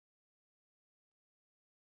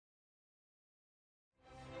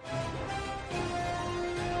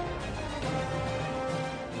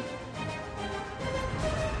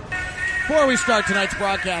Before we start tonight's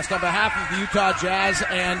broadcast, on behalf of the Utah Jazz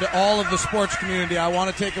and all of the sports community, I want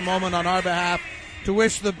to take a moment on our behalf to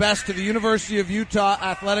wish the best to the University of Utah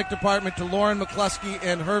Athletic Department, to Lauren McCluskey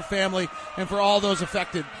and her family, and for all those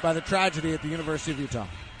affected by the tragedy at the University of Utah.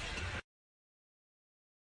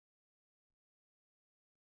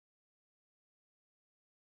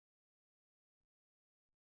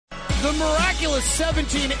 The miraculous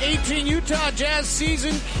 17-18 Utah Jazz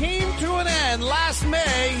season came to an end last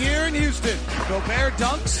May here in Houston. Gobert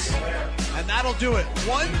dunks, and that'll do it.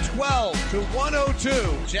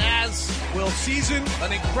 112-102. Jazz will season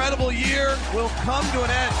an incredible year, will come to an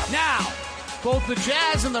end. Now, both the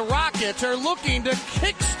Jazz and the Rockets are looking to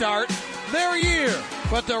kickstart their year.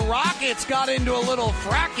 But the Rockets got into a little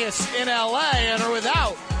fracas in L.A. and are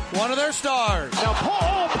without one of their stars. Now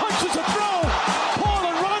Paul punches a throw. Paul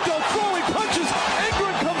and Rondo throwing punches.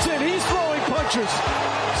 Ingram comes in. He's throwing punches.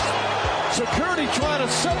 Security trying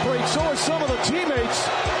to separate. So are some of the teammates.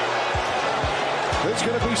 There's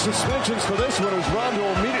going to be suspensions for this one as Rondo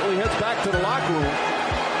immediately heads back to the locker room.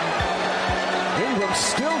 Ingram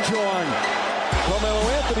still drawing. Carmelo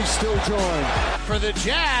Anthony still drawing. For the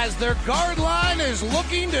Jazz, their guard line is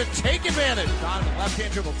looking to take advantage. Donovan,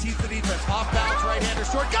 left-hand dribble, teeth the defense, off balance, right-hander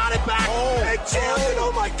short, got it back! Hey, champion,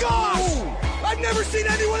 oh my gosh! I've never seen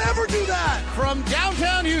anyone ever do that! From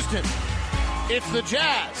downtown Houston, it's the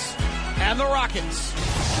Jazz and the Rockets.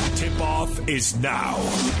 Tip-off is now.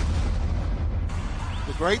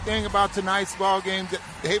 The great thing about tonight's ball game,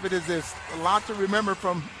 David, is there's a lot to remember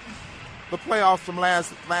from the playoffs from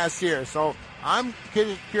last year. So I'm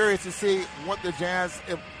curious to see what the Jazz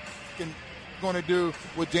going to do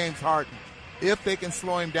with James Harden, if they can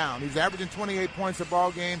slow him down. He's averaging 28 points a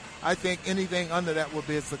ball game. I think anything under that will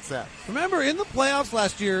be a success. Remember, in the playoffs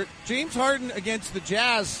last year, James Harden against the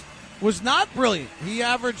Jazz was not brilliant. He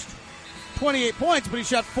averaged 28 points, but he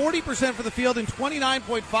shot 40% for the field and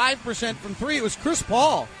 29.5% from three. It was Chris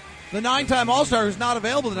Paul, the 9-time All-Star, who's not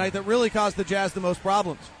available tonight, that really caused the Jazz the most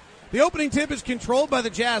problems. The opening tip is controlled by the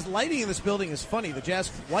Jazz. Lighting in this building is funny. The Jazz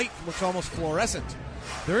white looks almost fluorescent.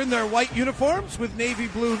 They're in their white uniforms with navy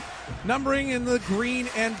blue numbering in the green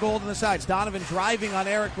and gold on the sides. Donovan driving on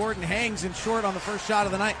Eric Gordon, hangs in short on the first shot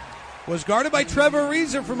of the night. Was guarded by Trevor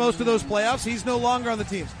Ariza for most of those playoffs. He's no longer on the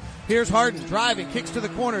teams. Here's Harden driving, kicks to the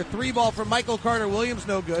corner. Three ball from Michael Carter-Williams,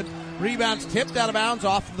 no good. Rebounds tipped out of bounds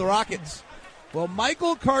off of the Rockets. Well,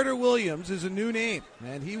 Michael Carter-Williams is a new name,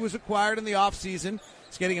 and he was acquired in the offseason.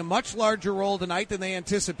 He's getting a much larger role tonight than they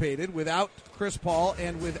anticipated without Chris Paul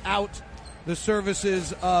and without the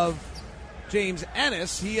services of James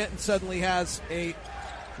Ennis. He suddenly has a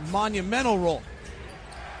monumental role.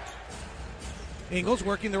 Ingles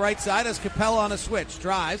working the right side as Capella on a switch.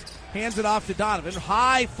 Drives, hands it off to Donovan.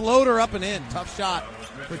 High floater up and in. Tough shot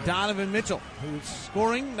for Donovan Mitchell, who's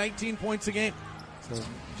scoring 19 points a game. So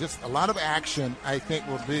just a lot of action, I think,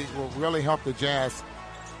 will really help the Jazz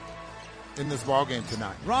in this ball game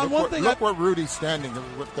tonight. Ron, look where Rudy's standing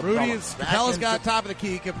with the Capella's got top of the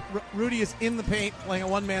key. Rudy is in the paint playing a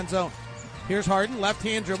one-man zone. Here's Harden,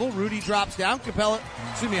 left-hand dribble. Rudy drops down.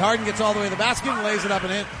 Harden gets all the way to the basket and lays it up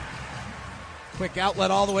and in. Quick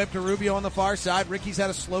outlet all the way up to Rubio on the far side. Ricky's had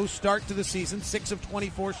a slow start to the season, 6 of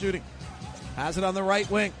 24 shooting. Has it on the right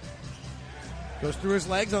wing. Goes through his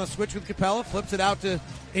legs on a switch with Capella, flips it out to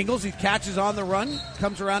Ingles. He catches on the run,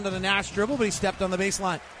 comes around on a Nash dribble, but he stepped on the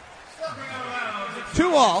baseline.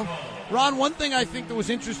 2-all. Ron, one thing I think that was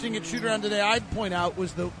interesting at shoot-around today I'd point out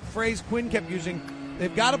was the phrase Quinn kept using,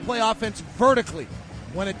 they've got to play offense vertically.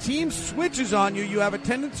 When a team switches on you, you have a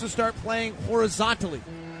tendency to start playing horizontally.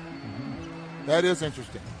 That is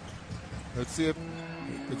interesting. Let's see if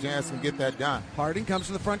the Jazz can get that done. Harden comes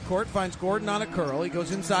to the front court, finds Gordon on a curl. He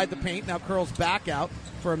goes inside the paint, now curls back out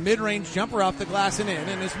for a mid-range jumper off the glass and in.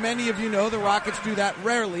 And as many of you know, the Rockets do that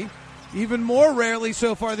rarely. Even more rarely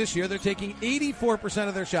so far this year, they're taking 84%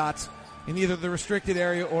 of their shots in either the restricted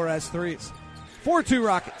area or as threes. 4-2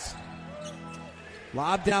 Rockets.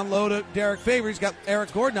 Lob down low to Derek Favors. He's got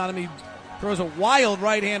Eric Gordon on him. He throws a wild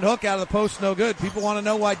right-hand hook out of the post, no good. People want to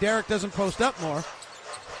know why Derek doesn't post up more.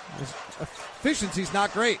 His efficiency's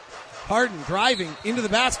not great. Harden driving into the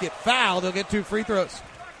basket. Foul. They'll get 2 free throws.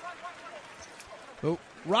 The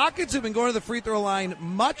Rockets have been going to the free throw line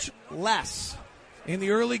much less in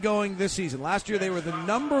the early going this season. Last year, they were the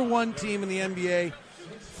number 1 team in the NBA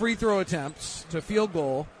free throw attempts to field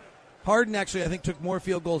goal. Harden actually, I think, took more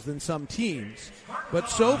field goals than some teams. But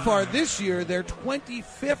so far this year, they're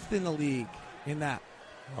 25th in the league in that.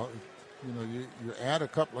 Well, you add a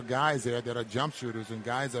couple of guys there that are jump shooters and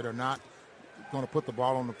guys that are not going to put the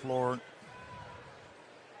ball on the floor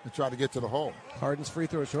and try to get to the hole. Harden's free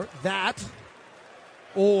throw is short. That,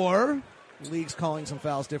 or The league's calling some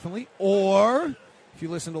fouls differently. Or if you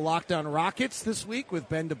listen to Locked On Rockets this week with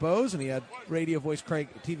Ben DeBose, and he had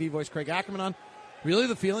TV voice Craig Ackerman on, really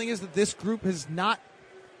the feeling is that this group has not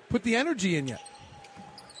put the energy in yet.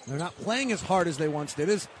 They're not playing as hard as they once did.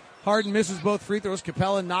 As Harden misses both free throws,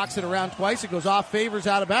 Capella knocks it around twice. It goes off, Favors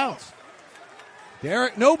out of bounds.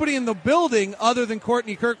 Derek, nobody in the building other than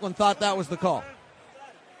Courtney Kirkland thought that was the call.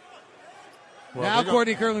 Well, now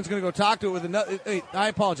Courtney Kirkland's going to go talk to it with another. Hey, I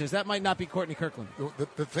apologize. That might not be Courtney Kirkland.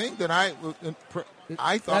 The thing that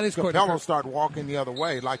I thought Capella started walking the other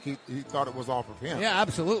way, like he thought it was off of him. Yeah,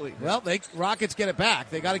 absolutely. Well, Rockets get it back.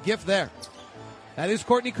 They got a gift there. That is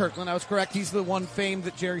Courtney Kirkland. I was correct. He's the one famed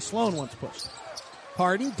that Jerry Sloan once pushed.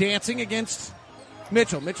 Harden dancing against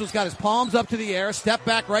Mitchell. Mitchell's got his palms up to the air. Step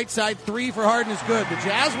back right side three for Harden is good. The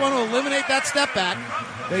Jazz want to eliminate that step back.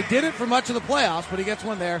 They did it for much of the playoffs, but he gets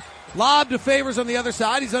one there. Lob to Favors on the other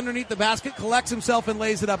side. He's underneath the basket, collects himself and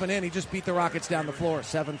lays it up and in. He just beat the Rockets down the floor,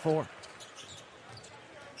 7-4.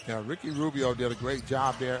 Yeah, Ricky Rubio did a great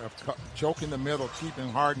job there of choking the middle, keeping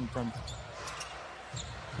Harden from.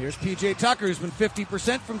 Here's P.J. Tucker, who's been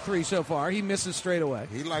 50% from three so far. He misses straight away.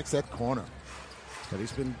 He likes that corner. But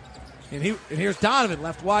he's been. And here's Donovan,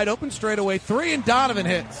 left wide open, straight away three, and Donovan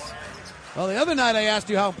hits. Well, the other night I asked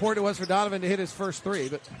you how important it was for Donovan to hit his first three,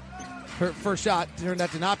 but her first shot turned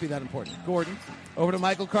out to not be that important. Gordon over to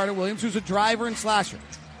Michael Carter-Williams, who's a driver and slasher.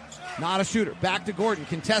 Not a shooter. Back to Gordon.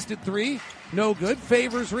 Contested three. No good.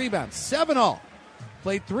 Favors rebound. 7-all.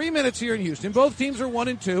 Played 3 minutes here in Houston. Both teams are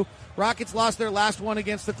 1-2. Rockets lost their last one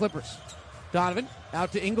against the Clippers. Donovan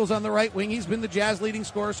out to Ingles on the right wing. He's been the Jazz leading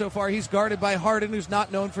scorer so far. He's guarded by Harden, who's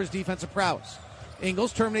not known for his defensive prowess.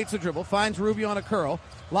 Ingles terminates the dribble, finds Rubio on a curl,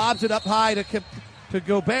 lobs it up high to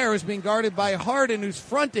Gobert, who's being guarded by Harden, who's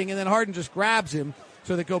fronting, and then Harden just grabs him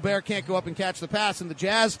so that Gobert can't go up and catch the pass. And the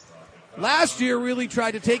Jazz last year really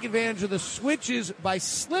tried to take advantage of the switches by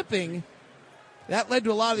slipping. That led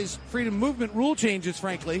to a lot of these freedom movement rule changes,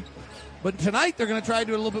 frankly. But tonight they're going to try to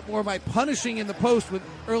do it a little bit more by punishing in the post with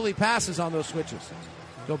early passes on those switches.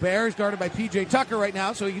 Gobert is guarded by P.J. Tucker right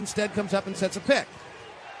now, so he instead comes up and sets a pick.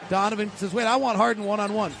 Donovan says, wait, I want Harden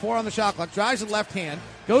one-on-one. 4 on the shot clock, drives with left hand,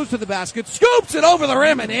 goes to the basket, scoops it over the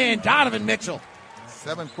rim and in. Donovan Mitchell.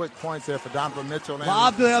 7 quick points there for Donovan Mitchell.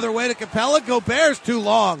 Lob the other way to Capella. Gobert's too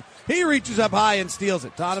long. He reaches up high and steals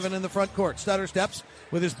it. Donovan in the front court. Stutter steps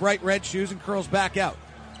with his bright red shoes and curls back out.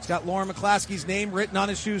 He's got Lauren McClaskey's name written on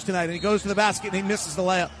his shoes tonight, and he goes to the basket and he misses the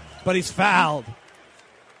layup, but he's fouled.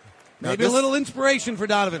 Maybe a little inspiration for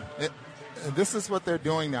Donovan. This is what they're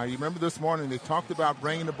doing now. You remember this morning they talked about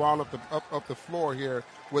bringing the ball up the floor here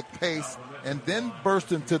with pace, and then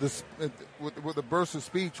burst into with a burst of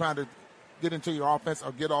speed, trying to get into your offense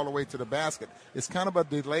or get all the way to the basket. It's kind of a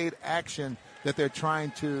delayed action that they're trying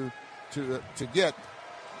to get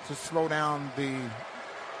to slow down the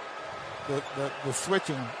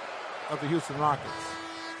switching of the Houston Rockets.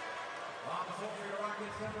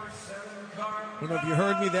 I don't know if you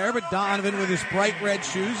heard me there, but Donovan with his bright red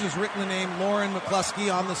shoes has written the name Lauren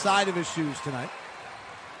McCluskey on the side of his shoes tonight.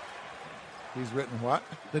 He's written what?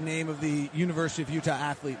 The name of the University of Utah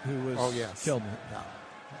athlete who was killed. Yeah.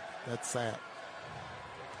 That's sad.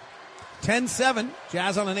 10-7,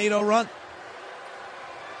 Jazz on an 8-0 run.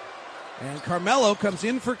 And Carmelo comes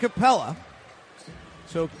in for Capella.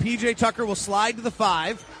 So P.J. Tucker will slide to the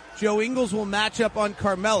 5. Joe Ingles will match up on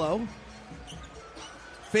Carmelo.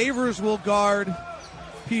 Favors will guard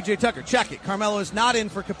P.J. Tucker. Check it. Carmelo is not in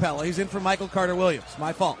for Capella. He's in for Michael Carter-Williams.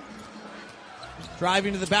 My fault.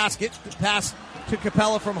 Driving to the basket. The pass to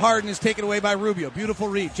Capella from Harden is taken away by Rubio. Beautiful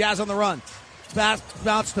read. Jazz on the run.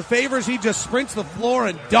 Bounce to Favors. He just sprints the floor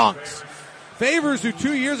and dunks. Favors, who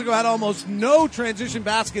 2 years ago had almost no transition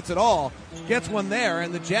baskets at all, gets one there,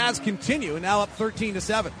 and the Jazz continue, and now up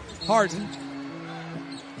 13-7. Harden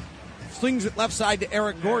slings it left side to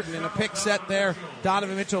Eric Gordon in a pick set there.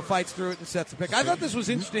 Donovan Mitchell fights through it and sets the pick. I thought this was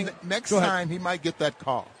interesting. Next time he might get that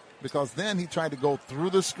call, because then he tried to go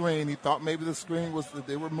through the screen. He thought maybe the screen was that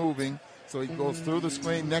they were moving, so he goes through the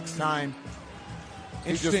screen. Next time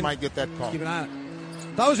he just might get that call. Keep an eye on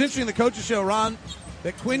it. That was interesting. The coaches show, Ron,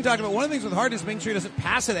 that Quinn talked about one of the things with Harden is making sure he doesn't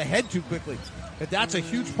pass it ahead too quickly. That's a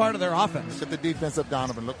huge part of their offense. Look at the defense of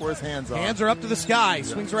Donovan. Look where his hands are. Hands are up to the sky.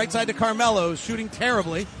 Swings right side to Carmelo, shooting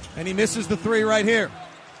terribly, and he misses the 3 right here.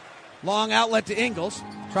 Long outlet to Ingles.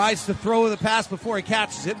 Tries to throw the pass before he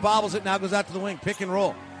catches it. Bobbles it, now goes out to the wing. Pick and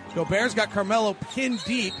roll. Gobert's got Carmelo pinned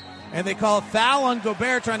deep, and they call a foul on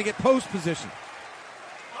Gobert trying to get post position.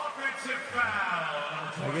 Offensive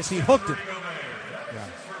foul. I guess he hooked it. Yeah.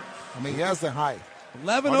 I mean, he has the height.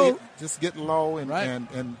 11-0. Just get low and, Right.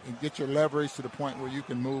 and get your leverage to the point where you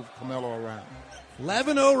can move Carmelo around.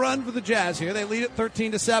 11-0 run for the Jazz here. They lead it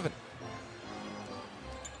 13-7.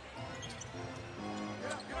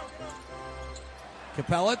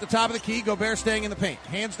 Capella at the top of the key. Gobert staying in the paint.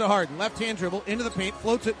 Hands to Harden. Left-hand dribble into the paint.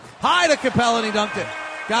 Floats it high to Capella, and he dunked it.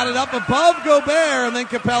 Got it up above Gobert, and then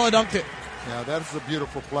Capella dunked it. Yeah, that's a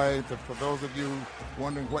beautiful play. For those of you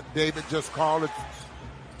wondering what David just called it,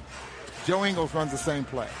 Joe Ingles runs the same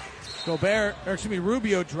play.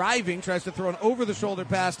 Rubio driving, tries to throw an over-the-shoulder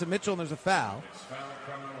pass to Mitchell, and there's a foul.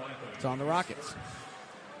 It's on the Rockets.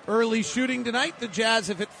 Early shooting tonight. The Jazz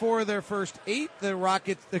have hit 4 of their first 8.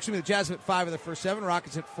 The Jazz have hit 5 of their first 7.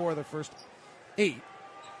 Rockets hit 4 of their first 8.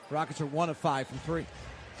 Rockets are 1 of 5 from 3.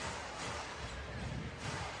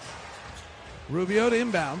 Rubio to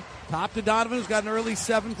inbound. Top to Donovan, who's got an early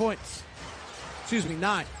 7 points.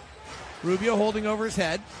 9. Rubio holding over his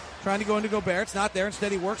head, trying to go into Gobert. It's not there.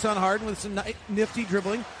 Instead, he works on Harden with some nifty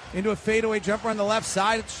dribbling into a fadeaway jumper on the left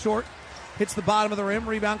side. It's short. Hits the bottom of the rim.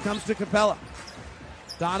 Rebound comes to Capella.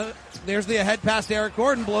 Donovan, there's the ahead pass to Eric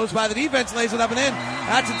Gordon. Blows by the defense, lays it up and in.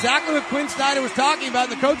 That's exactly what Quinn Snyder was talking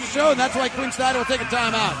about in the coach's show, and that's why Quinn Snyder will take a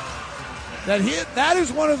timeout. That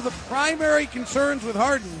is one of the primary concerns with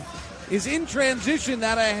Harden, is in transition,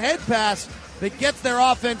 that ahead pass that gets their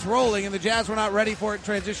offense rolling, and the Jazz were not ready for it.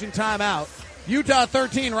 Transition timeout. Utah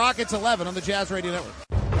 13, Rockets 11 on the Jazz Radio Network.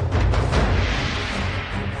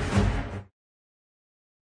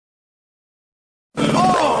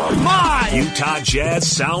 Oh, my! Utah Jazz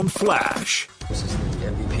Sound Flash. This is the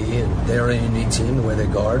MVP, and they're a unique team, the way they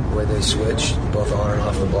guard, the way they switch, both on and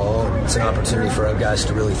off the ball. It's an opportunity for our guys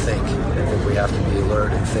to really think. I think we have to be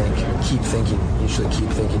alert and think, and keep thinking. Usually keep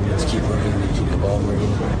thinking means keep moving and keep the ball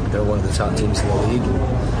moving. They're one of the top teams in the league,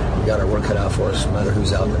 and we got our work cut out for us, no matter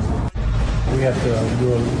who's out there. We have to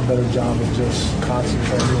do a better job of just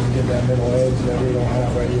concentrating and get that middle edge that we don't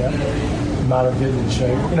have right yet. Not a getting in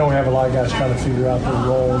shape. We have a lot of guys trying to figure out their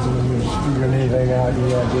roles, and when you're just figuring anything out,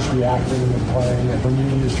 just reacting and playing. And when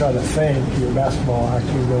you just try to think, your basketball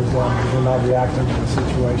IQ goes down. You're not reacting to the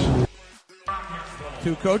situation.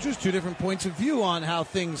 Two coaches, two different points of view on how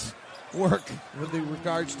things work with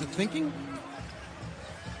regards to thinking.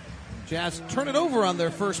 Jazz turn it over on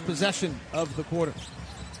their first possession of the quarter.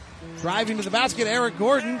 Driving to the basket, Eric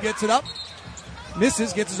Gordon gets it up.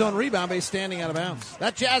 Misses, gets his own rebound, but he's standing out of bounds.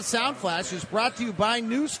 That Jazz Sound Flash is brought to you by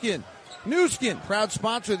Nu Skin. Nu Skin, proud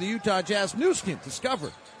sponsor of the Utah Jazz. Nu Skin,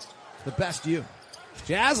 discover the best you.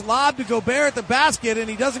 Jazz lob to Gobert at the basket, and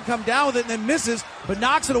he doesn't come down with it and then misses, but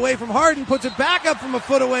knocks it away from Harden, puts it back up from a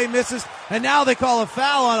foot away, misses, and now they call a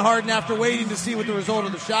foul on Harden after waiting to see what the result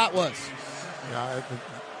of the shot was. Yeah,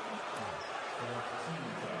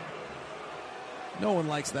 No one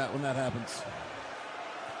likes that when that happens.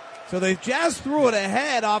 So the Jazz threw it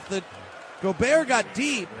ahead off the... Gobert got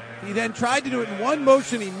deep. He then tried to do it in one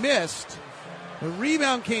motion. He missed. The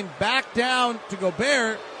rebound came back down to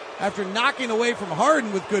Gobert after knocking away from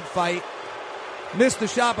Harden with good fight. Missed the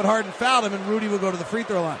shot, but Harden fouled him, and Rudy will go to the free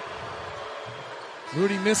throw line.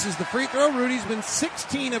 Rudy misses the free throw. Rudy's been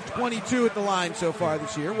 16 of 22 at the line so far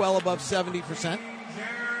this year, well above 70%.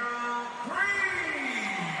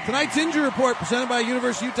 Tonight's injury report presented by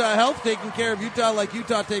University of Utah Health, taking care of Utah like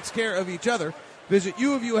Utah takes care of each other. Visit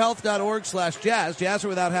uofuhealth.org/Jazz. Jazz are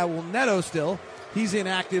without Howell Neto still. He's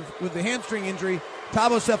inactive with the hamstring injury.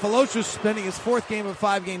 Thabo Sefolosha spending his 4th game of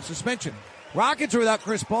 5-game suspension. Rockets are without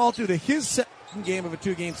Chris Paul due to his 2nd game of a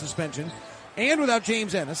 2-game suspension, and without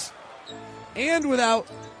James Ennis, and without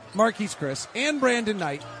Marquise Chris, and Brandon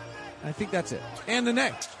Knight. I think that's it. And the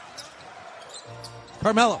next.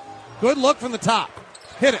 Carmelo. Good look from the top.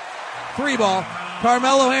 Hit it. 3 ball.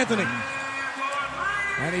 Carmelo Anthony.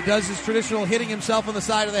 And he does his traditional hitting himself on the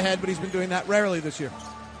side of the head, but he's been doing that rarely this year.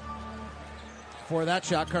 For that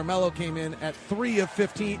shot, Carmelo came in at 3 of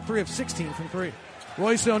 16 from 3.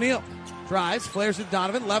 Royce O'Neal drives, flares to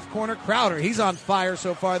Donovan, left corner, Crowder. He's on fire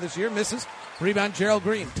so far this year, misses. Rebound, Gerald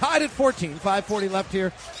Green. Tied at 14, 5:40 left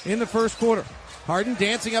here in the first quarter. Harden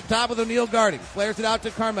dancing up top with O'Neal guarding. Flares it out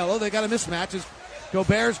to Carmelo. They got a mismatch as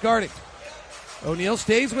Gobert's guarding. O'Neal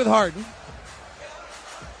stays with Harden.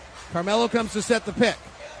 Carmelo comes to set the pick.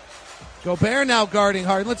 Gobert now guarding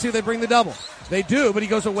Harden. Let's see if they bring the double. They do, but he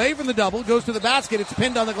goes away from the double, goes to the basket. It's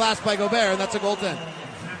pinned on the glass by Gobert, and that's a goaltend.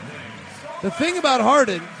 The thing about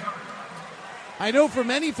Harden, I know for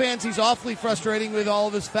many fans he's awfully frustrating with all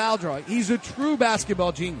of his foul drawing. He's a true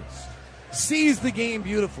basketball genius. Sees the game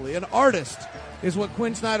beautifully. An artist is what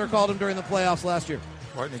Quinn Snyder called him during the playoffs last year.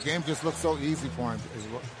 Well, the game just looks so easy for him.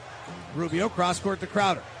 Rubio cross-court to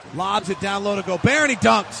Crowder. Lobs it down low to Gobert, and he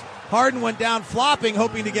dunks. Harden went down flopping,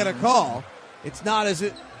 hoping to get a call. It's not as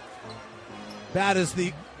bad as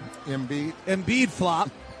the Embiid flop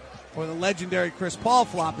or the legendary Chris Paul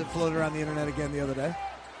flop that floated around the internet again the other day.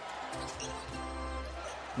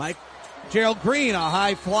 Gerald Green, a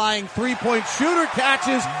high-flying three-point shooter,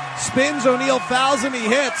 catches, spins, O'Neal fouls him, he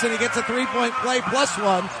hits, and he gets a three-point play plus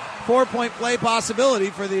one, 4-point play possibility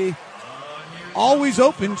for the always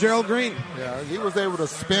open Gerald Green. Yeah, he was able to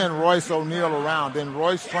spin Royce O'Neal around. Then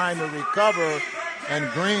Royce trying to recover, and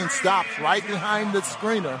Green stops right behind the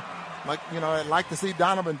screener, like I'd like to see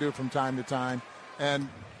Donovan do from time to time. And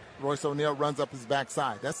Royce O'Neal runs up his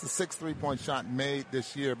backside. That's the 6th three-point shot made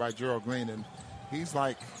this year by Gerald Green, and he's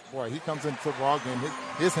like, boy, he comes into the ball game,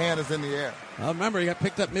 his hand is in the air. Well, remember, he got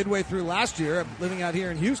picked up midway through last year, living out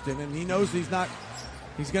here in Houston, and he knows he's going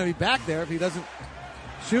to be back there if he doesn't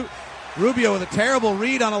shoot. Rubio with a terrible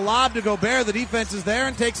read on a lob to Gobert. The defense is there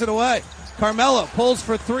and takes it away. Carmelo pulls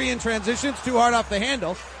for three in transitions, too hard off the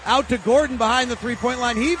handle. Out to Gordon behind the three-point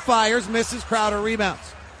line. He fires, misses. Crowder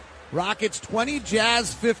rebounds. Rockets 20,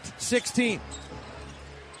 Jazz 16.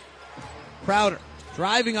 Crowder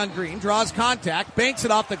driving on Green, draws contact, banks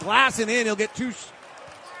it off the glass and in. He'll get two.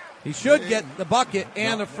 He should get the bucket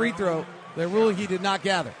and a free throw. They're ruling he did not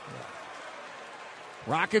gather.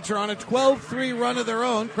 Rockets are on a 12-3 run of their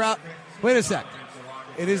own. Wait a sec.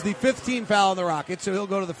 It is the 15th foul on the Rockets, so he'll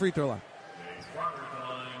go to the free throw line.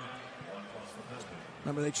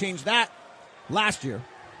 Remember, they changed that last year.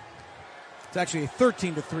 It's actually a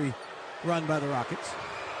 13-3 run by the Rockets.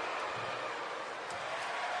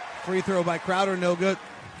 Free throw by Crowder, no good.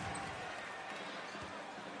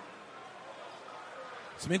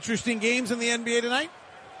 Some interesting games in the NBA tonight.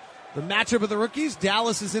 The matchup of the rookies.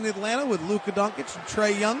 Dallas is in Atlanta with Luka Doncic and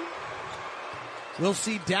Trae Young. We'll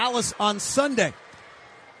see Dallas on Sunday.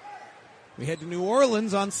 We head to New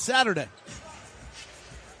Orleans on Saturday.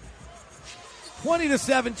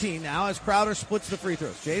 20-17 now as Crowder splits the free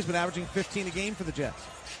throws. Jay's been averaging 15 a game for the Jets.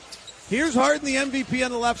 Here's Harden, the MVP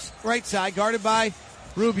on the right side, guarded by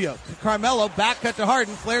Rubio. Carmelo, back cut to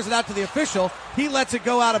Harden, flares it out to the official. He lets it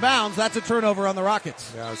go out of bounds. That's a turnover on the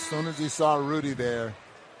Rockets. Yeah, as soon as he saw Rudy there,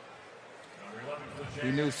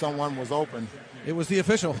 he knew someone was open. It was the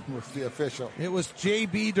official. It was the official. It was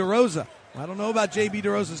J.B. DeRosa. I don't know about J.B.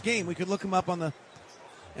 DeRosa's game. We could look him up on the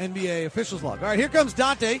NBA officials log. All right, here comes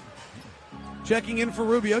Dante checking in for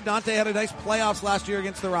Rubio. Dante had a nice playoffs last year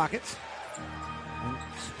against the Rockets. And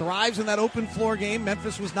thrives in that open floor game.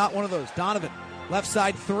 Memphis was not one of those. Donovan, left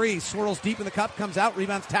side three, swirls deep in the cup, comes out,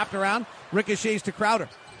 rebounds tapped around, ricochets to Crowder.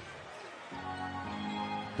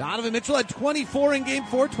 Donovan Mitchell had 24 in Game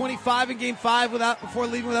 4, 25 in Game 5 before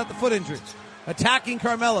leaving without the foot injury. Attacking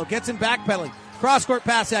Carmelo, gets him backpedaling. Cross-court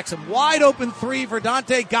pass Exum. Wide open three for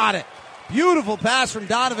Dante, got it. Beautiful pass from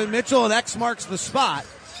Donovan Mitchell, and X marks the spot.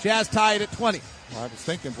 Jazz tied at 20. Well, I was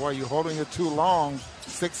thinking, boy, you're holding it too long.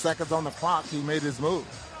 6 seconds on the clock, he made his move.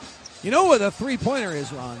 You know what a three-pointer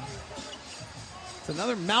is, Ron? It's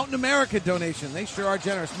another Mountain America donation. They sure are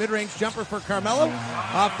generous. Mid-range jumper for Carmelo.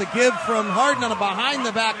 Off the give from Harden on a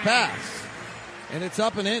behind-the-back pass. And it's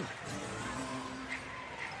up and in.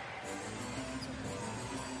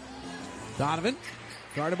 Donovan,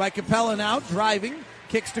 guarded by Capella now, driving,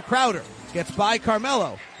 kicks to Crowder. Gets by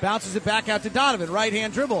Carmelo. Bounces it back out to Donovan.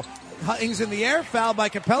 Right-hand dribble. Hangs in the air. Fouled by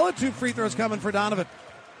Capella. 2 free throws coming for Donovan.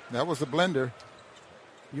 That was a blender.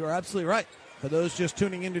 You are absolutely right. For those just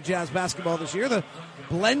tuning into Jazz basketball this year, the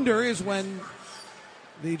blender is when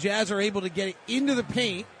the Jazz are able to get it into the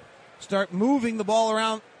paint, start moving the ball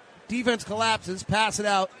around. Defense collapses, pass it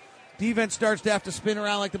out. Defense starts to have to spin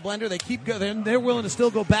around like the blender. They keep going. They're willing to still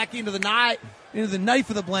go back into the knife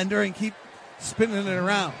of the blender and keep spinning it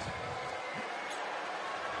around.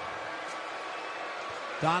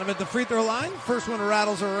 Donovan at the free throw line. First one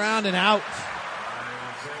rattles around and out.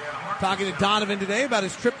 Talking to Donovan today about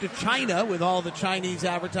his trip to China with all the Chinese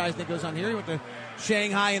advertising that goes on here. He went to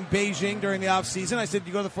Shanghai and Beijing during the offseason. I said,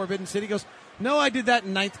 "You go to the Forbidden City?" He goes, "No, I did that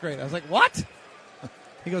in 9th grade." I was like, "What?"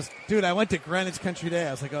 He goes, "Dude, I went to Greenwich Country Day."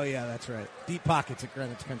 I was like, "Oh, yeah, that's right. Deep pockets at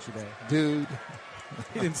Greenwich Country Day." Dude.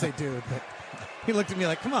 He didn't say dude, but he looked at me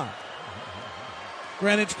like, come on.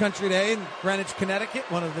 Greenwich Country Day in Greenwich, Connecticut,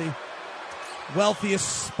 one of the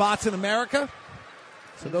wealthiest spots in America.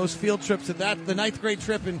 So those field trips and the 9th grade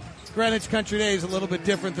trip in Greenwich Country Day is a little bit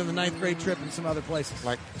different than the 9th grade trip in some other places.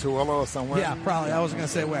 Like Tooele or somewhere? Yeah, probably. I wasn't going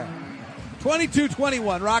to say where.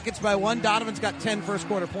 22-21. Rockets by 1. Donovan's got 10 first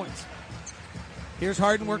quarter points. Here's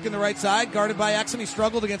Harden working the right side, guarded by Exum. He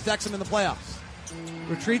struggled against Exum in the playoffs.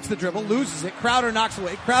 Retreats the dribble, loses it. Crowder knocks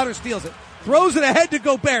away. Crowder steals it. Throws it ahead to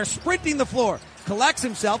Gobert, sprinting the floor. Collects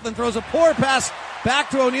himself, then throws a poor pass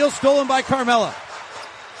back to O'Neal, stolen by Carmelo.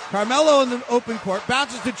 Carmelo in the open court,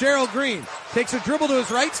 bounces to Gerald Green. Takes a dribble to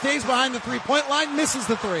his right, stays behind the three-point line, misses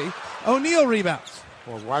the three. O'Neal rebounds.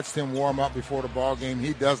 Well, watched him warm up before the ball game.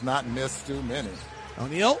 He does not miss too many.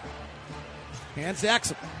 O'Neal hands to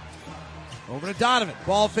Exum. Over to Donovan.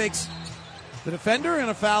 Ball fakes the defender and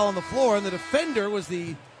a foul on the floor. And the defender was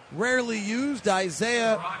the rarely used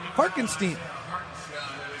Isaiah Hartenstein.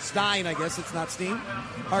 Stein, I guess. It's not Steen.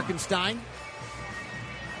 Hartenstein.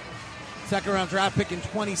 Second round draft pick in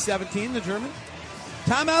 2017, the German.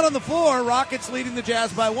 Timeout on the floor. Rockets leading the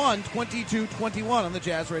Jazz by 1, 22-21 on the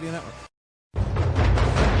Jazz Radio Network.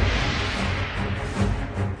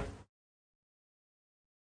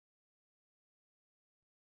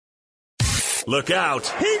 Look out.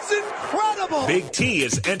 He's incredible. Big T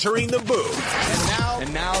is entering the booth.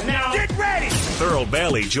 And now, get ready. Thurl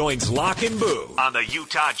Bailey joins Lock and Boo on the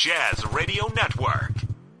Utah Jazz Radio Network.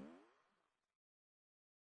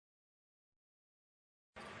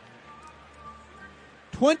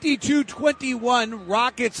 (22-21)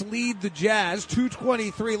 Rockets lead the Jazz.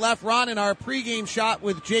 2:23 left. Ron, in our pregame shot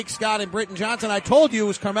with Jake Scott and Britton Johnson, I told you it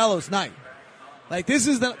was Carmelo's night. Like,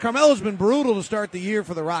 Carmelo's been brutal to start the year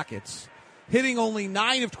for the Rockets. Hitting only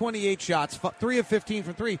 9 of 28 shots, 3 of 15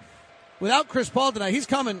 from 3. Without Chris Paul tonight, he's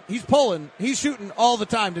coming, he's pulling, he's shooting all the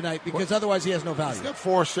time tonight because otherwise he has no value. He's got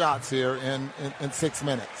 4 shots here in 6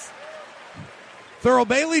 minutes. Thurl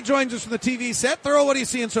Bailey joins us from the TV set. Thurl, what are you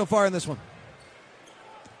seeing so far in this one?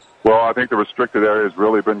 Well, I think the restricted area has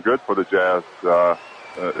really been good for the Jazz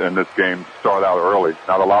in this game. Start out early.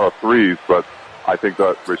 Not a lot of threes, but I think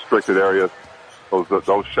the restricted areas,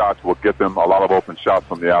 those shots will get them a lot of open shots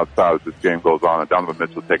from the outside as this game goes on, and Donovan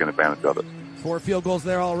Mitchell taking advantage of it. 4 field goals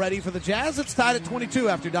there already for the Jazz. It's tied at 22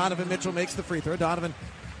 after Donovan Mitchell makes the free throw. Donovan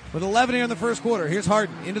with 11 here in the first quarter. Here's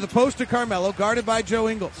Harden into the post to Carmelo, guarded by Joe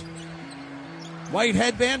Ingles. White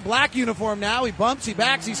headband, black uniform now. He bumps, he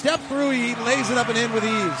backs, he steps through, he lays it up and in with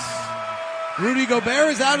ease. Rudy Gobert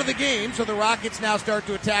is out of the game, so the Rockets now start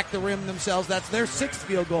to attack the rim themselves. That's their 6th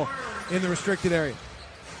field goal in the restricted area.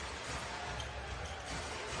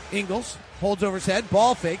 Ingles holds over his head,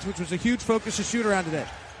 ball fakes, which was a huge focus to shoot around today.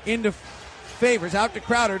 Into Favors, out to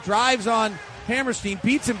Crowder, drives on Hammerstein,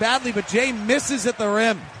 beats him badly, but Jay misses at the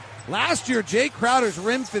rim. Last year, Jay Crowder's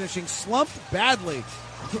rim finishing slumped badly.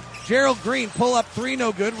 Gerald Green, pull up 3,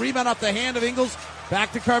 no good. Rebound off the hand of Ingles,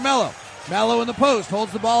 back to Carmelo. Melo in the post,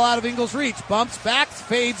 holds the ball out of Ingles' reach, bumps back,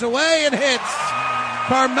 fades away, and hits.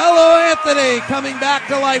 Carmelo Anthony coming back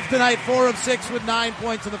to life tonight, 4 of 6 with 9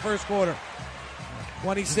 points in the first quarter.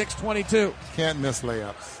 26-22. Can't miss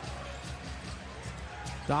layups.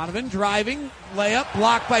 Donovan driving, layup,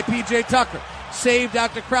 blocked by P.J. Tucker. Saved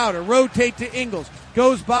out to Crowder, rotate to Ingles,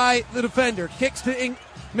 goes by the defender, kicks to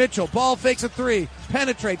Mitchell, ball fakes a 3,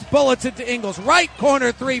 penetrates, bullets it to Ingles, right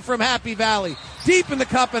corner 3 from Happy Valley. Deep in the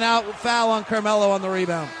cup and out, foul on Carmelo on the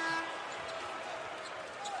rebound.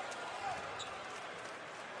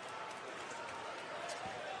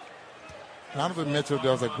 Donovan Mitchell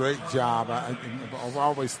does a great job. I've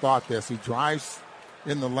always thought this. He drives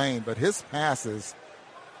in the lane, but his passes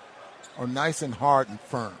are nice and hard and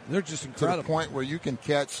firm. They're just incredible. To the point where you can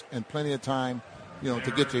catch in plenty of time,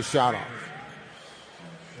 to get your shot off.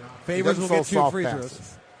 Favors will get 2 free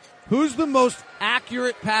throws. Who's the most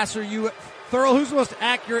accurate passer who's the most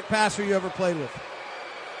accurate passer you ever played with?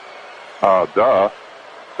 Don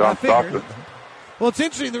Stockton. Well, it's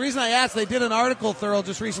interesting. The reason I asked, they did an article, Thurl,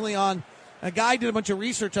 just recently on a guy did a bunch of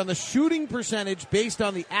research on the shooting percentage based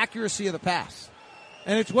on the accuracy of the pass.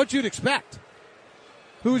 And it's what you'd expect.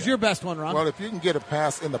 Who's your best one, Ron? Well, if you can get a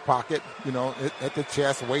pass in the pocket, at the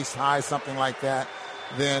chest, waist high, something like that,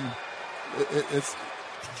 then it's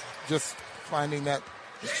just finding that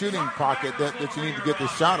shooting pocket that you need to get the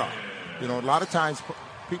shot off. A lot of times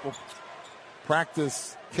people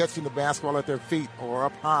practice catching the basketball at their feet or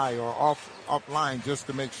up high or off line just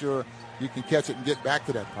to make sure you can catch it and get back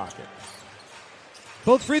to that pocket.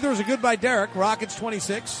 Both free throws are good by Derek. Rockets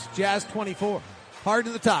 26, Jazz 24. Hard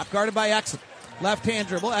to the top, guarded by Exum. Left-hand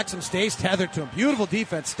dribble. Exum stays tethered to him. Beautiful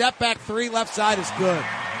defense. Step back 3, left side is good.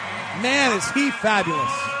 Man, is he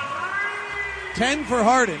fabulous. 10 for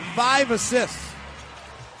Harden, 5 assists.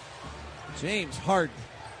 James Harden.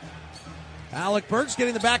 Alec Burks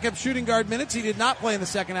getting the backup shooting guard minutes. He did not play in the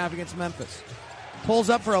second half against Memphis. Pulls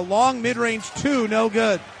up for a long mid-range 2, no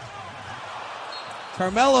good.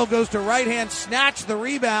 Carmelo goes to right hand, snatched the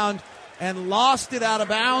rebound, and lost it out of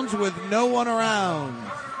bounds with no one around.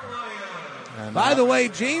 By the way,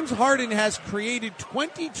 James Harden has created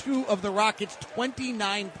 22 of the Rockets'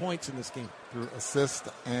 29 points in this game. Through assists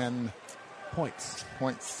and points.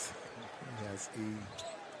 He has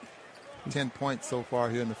 10 points so far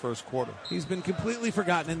here in the first quarter. He's been completely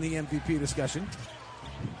forgotten in the MVP discussion.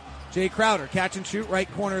 Jay Crowder, catch and shoot,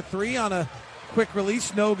 right corner three on a quick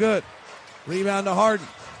release, no good. Rebound to Harden.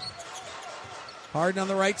 Harden on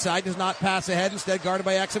the right side, does not pass ahead, instead guarded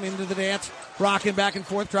by Exum into the dance. Rocking back and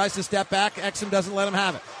forth, tries to step back. Exum doesn't let him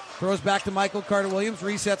have it. Throws back to Michael Carter-Williams,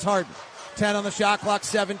 resets Harden. 10 on the shot clock,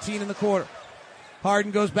 17 in the quarter.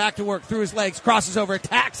 Harden goes back to work through his legs, crosses over,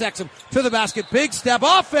 attacks Exum to the basket. Big step,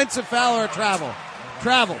 offensive foul or travel.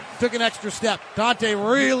 Travel, took an extra step. Dante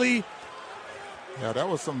really Yeah, that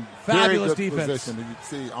was some fabulous very good defense. position. You can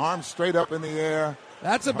see arms straight up in the air.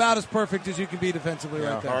 That's about as perfect as you can be defensively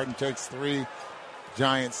right there. Harden takes 3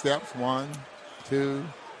 giant steps. 1, 2,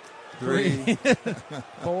 3.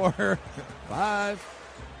 4, 5.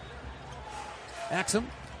 Exum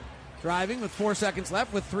driving with 4 seconds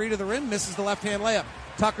left with 3 to the rim. Misses the left-hand layup.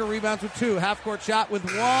 Tucker rebounds with 2. Half-court shot with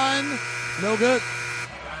 1. No good.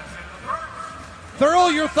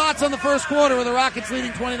 Thurl, your thoughts on the first quarter with the Rockets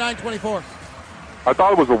leading 29-24? I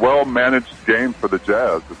thought it was a well-managed game for the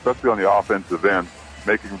Jazz, especially on the offensive end,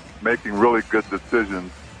 making really good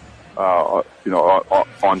decisions,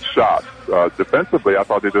 on shots. Defensively, I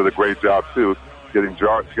thought they did a great job too, getting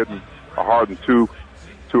Harden two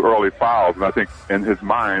early fouls, and I think in his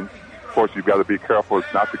mind, of course, you've got to be careful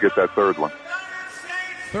not to get that third one.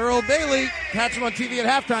 Thurl Bailey, catch him on TV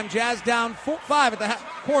at halftime. Jazz down 5 at the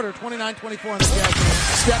quarter, 29-24 on the Jazz.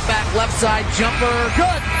 Step back, left side jumper,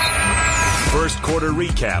 good. First quarter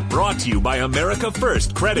recap brought to you by America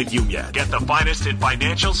First Credit Union. Get the finest in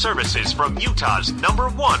financial services from Utah's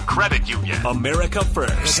 #1 credit union, America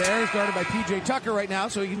First. Gobert is guarded by P.J. Tucker right now,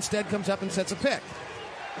 so he instead comes up and sets a pick.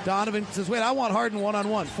 Donovan says, wait, I want Harden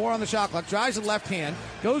one-on-one. 4 on the shot clock, drives the left hand,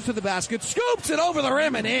 goes to the basket, scoops it over the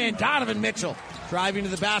rim and in. Donovan Mitchell driving to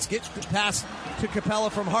the basket. Pass to Capella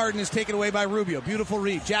from Harden is taken away by Rubio. Beautiful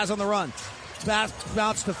read. Jazz on the run.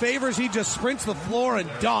 Bounce to Favors. He just sprints the floor and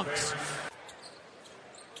dunks.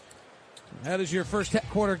 That is your first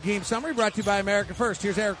quarter game summary brought to you by America First.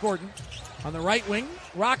 Here's Eric Gordon on the right wing.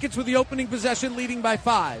 Rockets with the opening possession leading by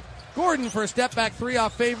 5. Gordon for a step-back 3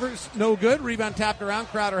 off Favors. No good. Rebound tapped around.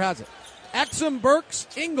 Crowder has it. Exum, Burks,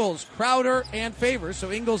 Ingles, Crowder, and Favors. So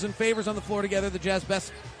Ingles and Favors on the floor together. The Jazz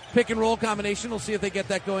best pick-and-roll combination. We'll see if they get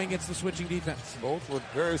that going against the switching defense. Both with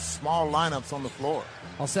very small lineups on the floor.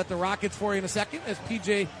 I'll set the Rockets for you in a second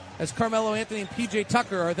as Carmelo Anthony and P.J.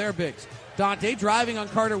 Tucker are their bigs. Dante driving on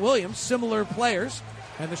Carter-Williams. Similar players.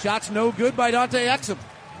 And the shot's no good by Dante Exum.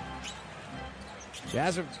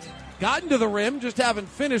 Jazz have gotten to the rim, just haven't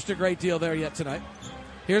finished a great deal there yet tonight.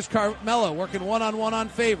 Here's Carmelo working one-on-one on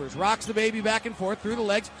Favors. Rocks the baby back and forth through the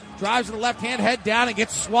legs. Drives to the left hand, head down, and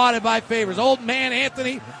gets swatted by Favors. Old man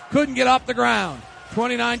Anthony couldn't get off the ground.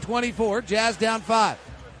 29-24, Jazz down 5.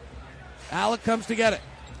 Alec comes to get it.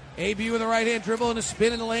 AB with a right-hand dribble and a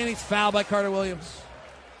spin in the lane. He's fouled by Carter-Williams.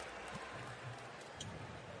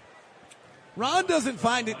 Ron doesn't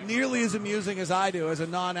find it nearly as amusing as I do as a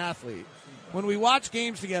non-athlete when we watch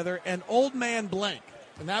games together and old man blank.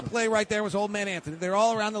 And that play right there was old man Anthony. They're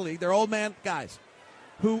all around the league. They're old man guys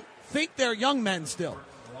who think they're young men still.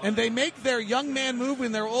 And they make their young man move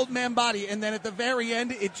in their old man body, and then at the very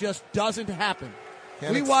end, it just doesn't happen.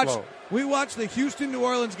 We watched the Houston-New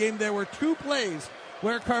Orleans game. There were 2 plays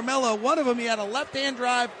where Carmelo, one of them, he had a left-hand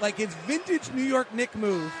drive, like his vintage New York Knick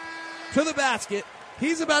move, to the basket.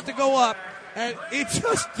 He's about to go up, and it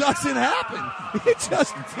just doesn't happen. It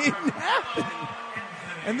just didn't happen.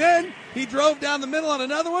 And then he drove down the middle on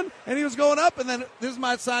another one, and he was going up, and then this is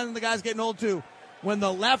my sign that the guy's getting old too. When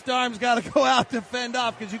the left arm's got to go out to fend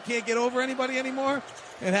off because you can't get over anybody anymore,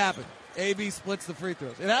 it happened. AB splits the free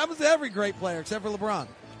throws. It happens to every great player except for LeBron.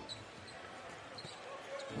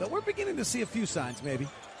 But we're beginning to see a few signs, maybe,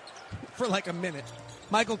 for like a minute.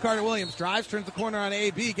 Michael Carter-Williams drives, turns the corner on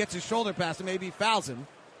AB, gets his shoulder past him, AB fouls him.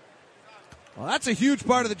 Well, that's a huge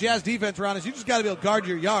part of the Jazz defense, Ron, is you just got to be able to guard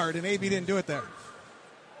your yard, and AB didn't do it there.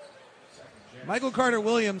 Michael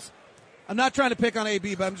Carter-Williams, I'm not trying to pick on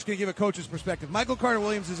AB, but I'm just going to give a coach's perspective. Michael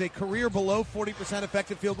Carter-Williams is a career below 40%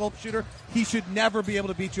 effective field goal shooter. He should never be able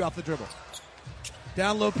to beat you off the dribble.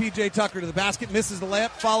 Down low, P.J. Tucker to the basket, misses the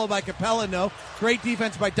layup, followed by Capella, no. Great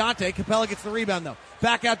defense by Dante. Capella gets the rebound, though.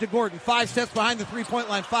 Back out to Gordon. 5 steps behind the three-point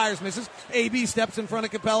line, fires, misses. AB steps in front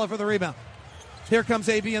of Capella for the rebound. Here comes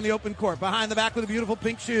AB in the open court. Behind the back with the beautiful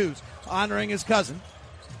pink shoes, honoring his cousin.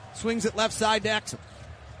 Swings it left side to Exum.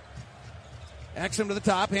 Exum to the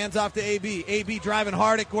top, hands off to AB. AB driving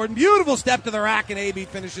hard at Gordon. Beautiful step to the rack, and AB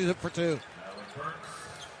finishes it for 2.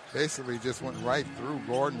 Basically just went right through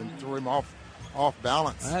Gordon and threw him off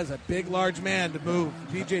balance. That is a big, large man to move.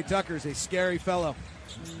 P.J. Tucker is a scary fellow.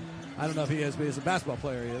 I don't know if he is, but he's a basketball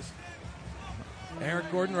player, he is. Eric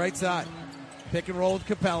Gordon, right side. Pick and roll with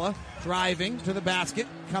Capella. Driving to the basket.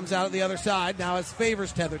 Comes out of the other side. Now has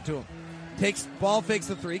Favors tethered to him. Ball fakes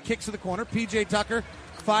the three. Kicks to the corner. P.J. Tucker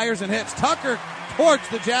fires and hits. Tucker torched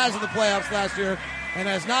the Jazz in the playoffs last year and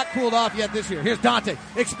has not cooled off yet this year. Here's Dante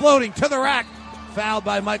exploding to the rack. Fouled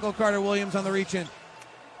by Michael Carter-Williams on the reach-in.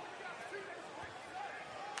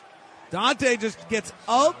 Dante just gets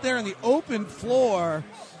out there in the open floor,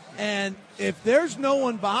 and if there's no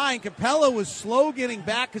one behind, Capella was slow getting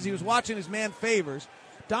back because he was watching his man Favors.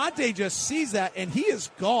 Dante just sees that, and he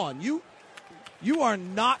is gone. You are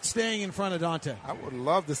not staying in front of Dante. I would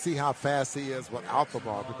love to see how fast he is without the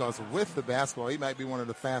ball, because with the basketball, he might be one of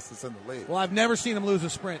the fastest in the league. Well, I've never seen him lose a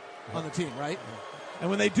sprint on the team, right? And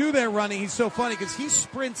when they do their running, he's so funny because he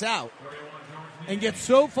sprints out and gets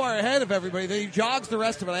so far ahead of everybody that he jogs the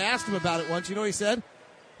rest of it. I asked him about it once. You know what he said?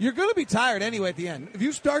 You're going to be tired anyway at the end. If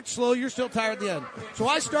you start slow, you're still tired at the end. So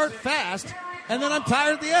I start fast, and then I'm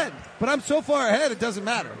tired at the end. But I'm so far ahead, it doesn't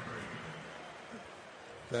matter.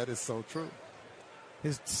 That is so true.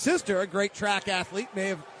 His sister, a great track athlete, may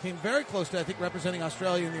have came very close to, I think, representing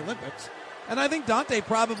Australia in the Olympics. And I think Dante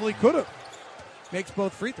probably could have. Makes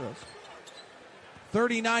both free throws.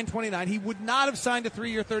 39-29. He would not have signed a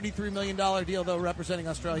 3-year, $33 million deal, though, representing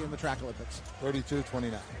Australia in the track Olympics.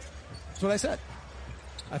 32-29. That's what I said.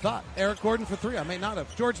 I thought. Eric Gordon for three. I may not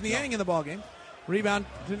have. George Niang in the ballgame. Rebound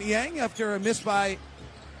to Niang after a miss by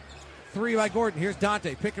three by Gordon. Here's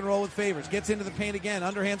Dante. Pick and roll with Favors. Gets into the paint again.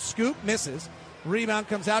 Underhand scoop. Misses. Rebound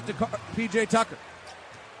comes out to P.J. Tucker.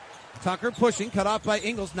 Tucker pushing. Cut off by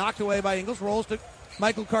Ingles. Knocked away by Ingles. Rolls to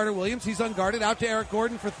Michael Carter-Williams. He's unguarded. Out to Eric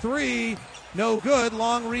Gordon for three. No good.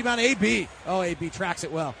 Long rebound. A.B. Oh, A.B. tracks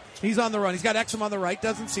it well. He's on the run. He's got Exum on the right.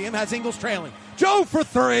 Doesn't see him. Has Ingles trailing. Joe for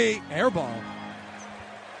three. Air ball.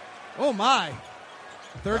 Oh, my.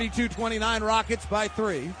 32-29 Rockets by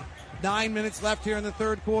three. 9 minutes left here in the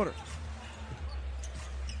third quarter.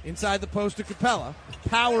 Inside the post to Capella.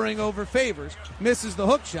 Powering over Favors. Misses the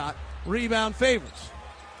hook shot. Rebound Favors.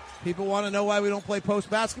 People want to know why we don't play post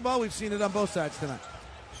basketball. We've seen it on both sides tonight.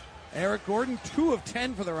 Eric Gordon, 2 of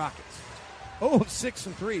 10 for the Rockets. 0 of 6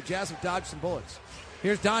 from 3. Jazz have dodged some bullets.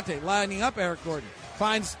 Here's Dante lining up Eric Gordon.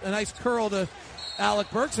 Finds a nice curl to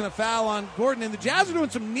Alec Burks and a foul on Gordon. And the Jazz are doing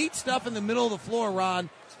some neat stuff in the middle of the floor, Ron,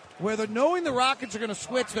 where they're knowing the Rockets are going to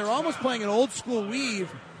switch. They're almost playing an old school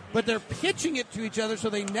weave, but they're pitching it to each other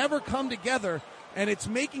so they never come together. And it's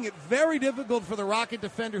making it very difficult for the Rocket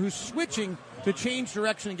defender who's switching to change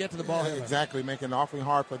direction and get to the ball. Yeah, exactly, making it awfully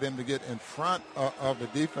hard for them to get in front of the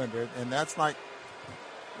defender. And that's like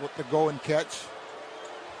what the go and catch.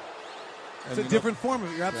 It's a different form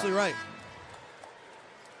of it. You're absolutely right.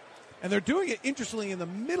 And they're doing it, interestingly, in the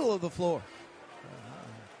middle of the floor.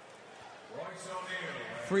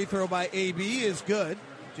 Free throw by A.B. is good.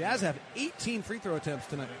 Jazz have 18 free throw attempts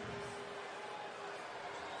tonight.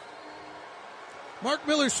 Mark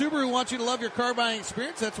Miller Subaru wants you to love your car buying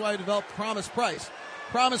experience. That's why I developed Promise Price.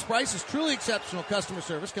 Promise Price is truly exceptional customer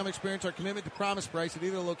service. Come experience our commitment to Promise Price at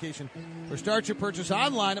either location or start your purchase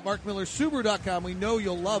online at markmillersubaru.com. We know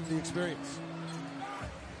you'll love the experience.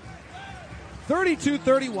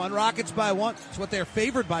 32-31, Rockets by 1. It's what they're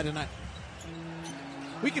favored by tonight.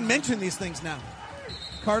 We can mention these things now.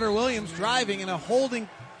 Carter-Williams driving and a holding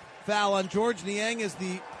foul on George Niang as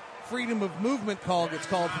the freedom of movement call gets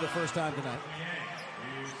called for the first time tonight.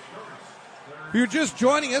 If you're just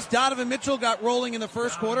joining us, Donovan Mitchell got rolling in the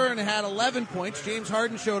first quarter and had 11 points. James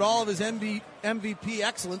Harden showed all of his MVP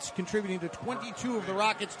excellence, contributing to 22 of the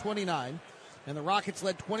Rockets' 29. And the Rockets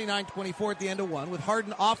led 29-24 at the end of one. With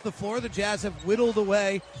Harden off the floor, the Jazz have whittled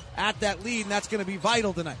away at that lead, and that's going to be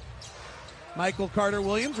vital tonight. Michael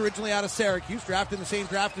Carter-Williams, originally out of Syracuse, drafted in the same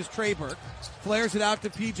draft as Trey Burke, flares it out to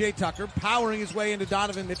P.J. Tucker, powering his way into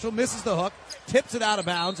Donovan Mitchell, misses the hook, tips it out of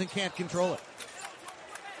bounds, and can't control it.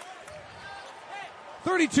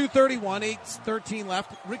 32-31, 8:13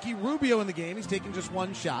 left. Ricky Rubio in the game. He's taking just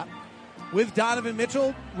one shot. With Donovan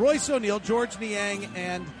Mitchell, Royce O'Neal, George Niang,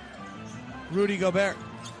 and Rudy Gobert.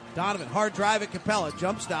 Donovan, hard drive at Capella.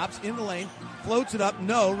 Jump stops in the lane. Floats it up.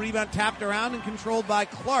 No. Rebound tapped around and controlled by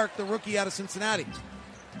Clark, the rookie out of Cincinnati.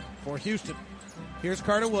 For Houston. Here's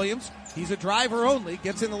Carter-Williams. He's a driver only.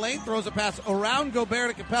 Gets in the lane. Throws a pass around Gobert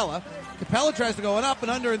to Capella. Capella tries to go up and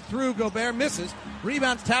under and through. Gobert misses.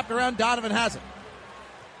 Rebounds tapped around. Donovan has it.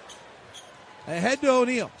 Ahead to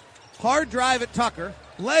O'Neal. Hard drive at Tucker.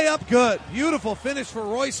 Layup good. Beautiful finish for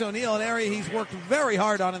Royce O'Neal, an area he's worked very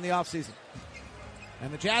hard on in the offseason.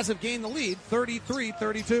 And the Jazz have gained the lead,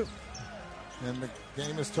 33-32. And the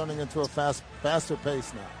game is turning into a faster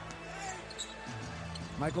pace now.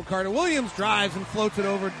 Michael Carter-Williams drives and floats it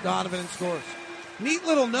over Donovan and scores. Neat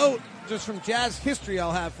little note just from Jazz history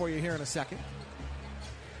I'll have for you here in a second.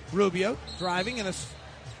 Rubio driving and a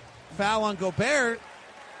foul on Gobert,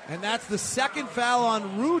 and that's the second foul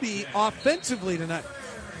on Rudy offensively tonight.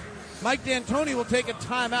 Mike D'Antoni will take a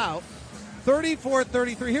timeout.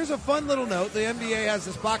 34-33. Here's a fun little note. The NBA has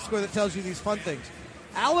this box score that tells you these fun things.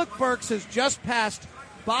 Alec Burks has just passed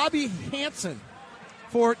Bobby Hansen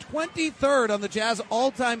for 23rd on the Jazz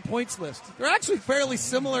all-time points list. They're actually fairly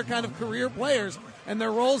similar kind of career players and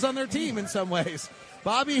their roles on their team in some ways.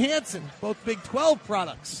 Bobby Hansen, both Big 12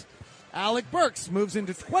 products. Alec Burks moves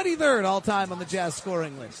into 23rd all-time on the Jazz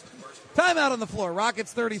scoring list. Timeout on the floor.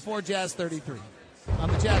 Rockets 34, Jazz 33.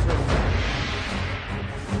 On the Jazz radio.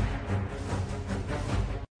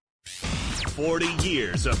 40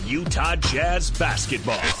 years of Utah Jazz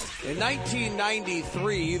basketball. In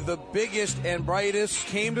 1993, the biggest and brightest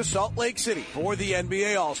came to Salt Lake City for the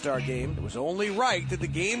NBA All-Star Game. It was only right that the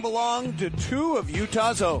game belonged to two of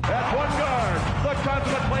Utah's own. At one guard, the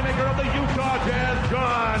consummate playmaker of the Utah Jazz,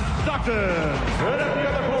 John Stockton. And at the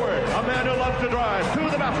other forward, a man who loves to drive to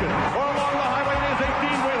the basket or along the highway in his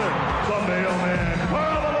 18-wheeler, the mailman,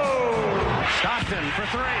 Karl Malone. Stockton for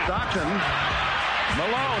three. Stockton.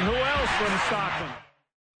 Malone, who else from Stockton?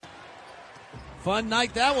 Fun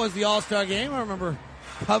night that was, the All-Star Game. I remember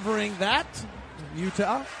covering that in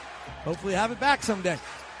Utah. Hopefully have it back someday.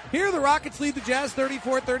 Here the Rockets lead the Jazz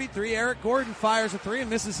 34-33. Eric Gordon fires a three and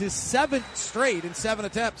misses his 7th straight in 7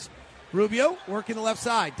 attempts. Rubio working the left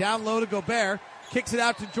side. Down low to Gobert. Kicks it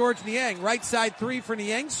out to George Niang. Right side three for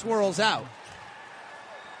Niang. Swirls out.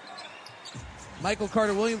 Michael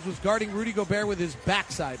Carter-Williams was guarding Rudy Gobert with his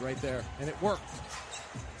backside right there, and it worked.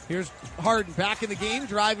 Here's Harden back in the game,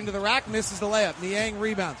 driving to the rack, misses the layup. Niang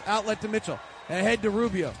rebounds, outlet to Mitchell, ahead to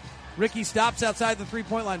Rubio. Ricky stops outside the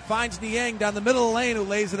three-point line, finds Niang down the middle of the lane, who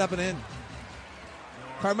lays it up and in.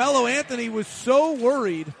 Carmelo Anthony was so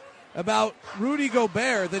worried about Rudy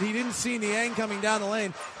Gobert that he didn't see Niang coming down the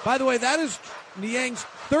lane. By the way, that is Niang's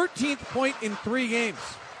 13th point in 3 games.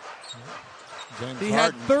 He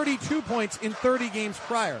had 32 points in 30 games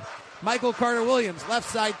prior. Michael Carter-Williams, left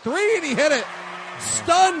side three, and he hit it.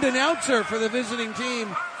 Stunned announcer for the visiting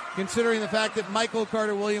team, considering the fact that Michael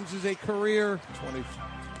Carter-Williams is a career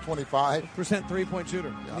 25% three-point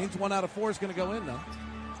shooter. Yeah. Means 1 out of 4 is going to go in, though.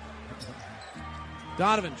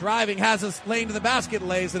 Donovan driving, has a lane to the basket,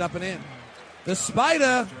 lays it up and in. The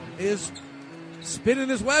Spider is spinning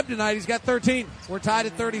his web tonight. He's got 13. We're tied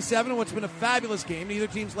at 37 in what's been a fabulous game. Neither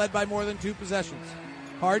team's led by more than 2 possessions.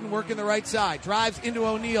 Harden working the right side. Drives into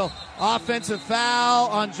O'Neal. Offensive foul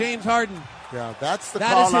on James Harden. Yeah, that's the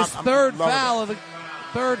that call. That is his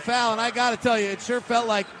third foul, and I got to tell you, it sure felt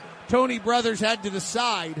like Tony Brothers had to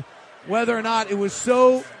decide whether or not it was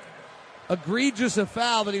so egregious a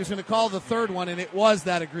foul that he was going to call the third one, and it was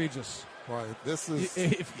that egregious. Right, this is...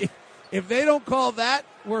 If they don't call that,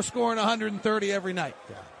 we're scoring 130 every night.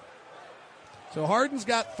 Yeah. So Harden's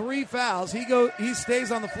got 3 fouls. He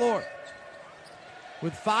stays on the floor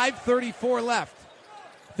with 5:34 left.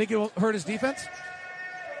 Think it will hurt his defense?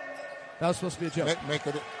 That was supposed to be a joke. Make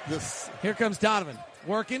it this. Here comes Donovan.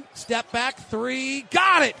 Working. Step back. 3.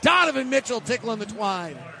 Got it. Donovan Mitchell tickling the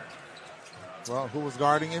twine. Well, who was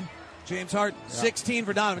guarding him? James Harden. Yeah. 16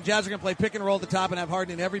 for Donovan. Jazz are going to play pick and roll at the top and have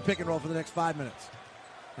Harden in every pick and roll for the next 5 minutes.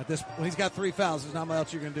 At this, when he's got 3 fouls, there's not much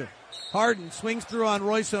else you're going to do. Harden swings through on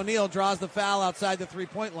Royce O'Neal, draws the foul outside the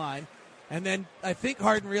three-point line. And then I think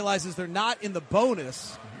Harden realizes they're not in the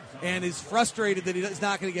bonus and is frustrated that he's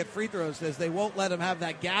not going to get free throws as they won't let him have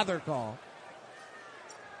that gather call.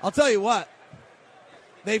 I'll tell you what,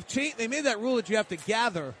 they made that rule that you have to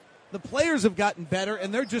gather. The players have gotten better,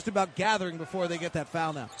 and they're just about gathering before they get that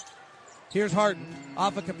foul now. Here's Harden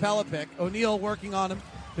off a Capella pick. O'Neal working on him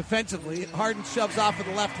defensively. Harden shoves off with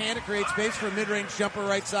the left hand. It creates space for a mid-range jumper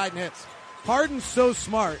right side and hits. Harden's so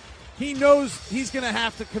smart. He knows he's going to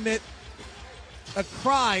have to commit a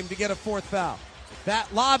crime to get a 4th foul.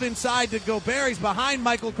 That lob inside to Gobert. He's behind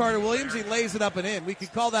Michael Carter-Williams. He lays it up and in. We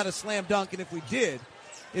could call that a slam dunk, and if we did,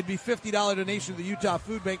 it'd be $50 donation to the Utah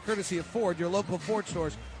Food Bank, courtesy of Ford, your local Ford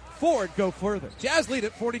stores. Ford, go further. Jazz lead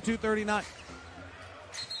at 42-39.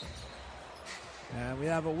 And we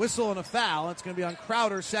have a whistle and a foul. It's going to be on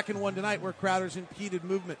Crowder, second one tonight, where Crowder's impeded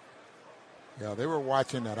movement. Yeah, they were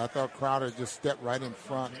watching that. I thought Crowder just stepped right in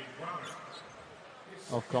front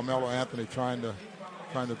of Carmelo Anthony trying to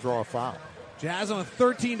draw a foul. Jazz on a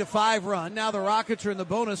 13-5 run. Now the Rockets are in the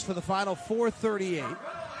bonus for the final 4:38.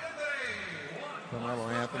 Carmelo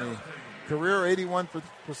Anthony, career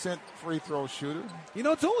 81% free throw shooter. You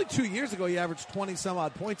know, it's only 2 years ago he averaged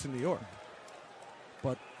 20-some-odd points in New York.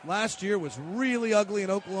 But last year was really ugly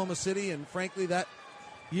in Oklahoma City, and frankly, that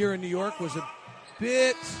year in New York was a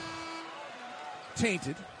bit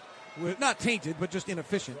tainted Not tainted, but just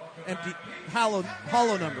inefficient. Empty, hollow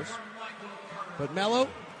numbers. But Melo,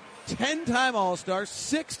 10-time All-Star,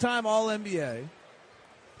 6-time All-NBA,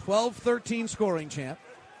 12-13 scoring champ.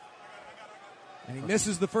 And he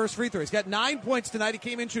misses the first free throw. He's got 9 points tonight. He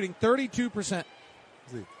came in shooting 32%. Was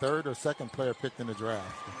he third or second player picked in the draft?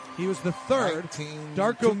 He was the third. 19,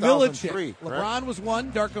 Darko 2003, Milicic. LeBron was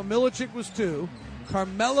 1. Darko Milicic was 2.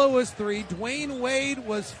 Carmelo was 3. Dwayne Wade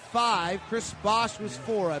was 5. Chris Bosh was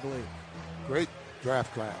 4, I believe. Great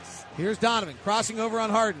draft class. Here's Donovan crossing over on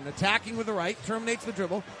Harden, attacking with the right, terminates the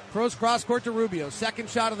dribble, throws cross court to Rubio. Second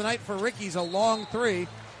shot of the night for Ricky's a long 3.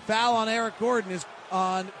 Foul on Eric Gordon is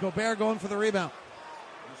on Gobert going for the rebound.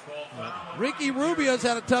 Ricky Rubio's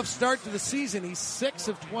had a tough start to the season. He's 6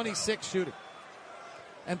 of 26 shooting.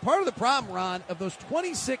 And part of the problem, Ron, of those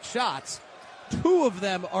 26 shots, 2 of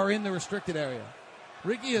them are in the restricted area.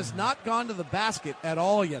 Ricky has not gone to the basket at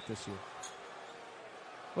all yet this year.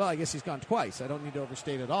 Well, I guess he's gone twice. I don't need to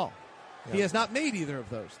overstate it all. Yeah. He has not made either of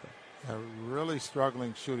those, though. Really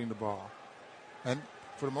struggling shooting the ball. And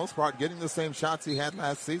for the most part, getting the same shots he had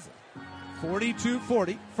last season.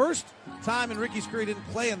 42-40. First time in Ricky's career he didn't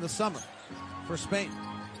play in the summer for Spain.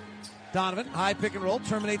 Donovan, high pick and roll,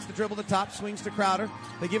 terminates the dribble to the top, swings to Crowder.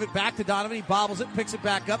 They give it back to Donovan. He bobbles it, picks it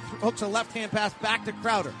back up, hooks a left-hand pass back to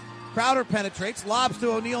Crowder. Crowder penetrates, lobs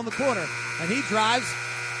to O'Neal in the corner, and he drives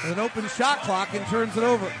with an open shot clock and turns it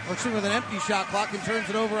over. Or excuse me, with an empty shot clock and turns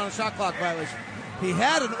it over on a shot clock violation. He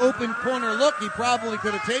had an open corner look he probably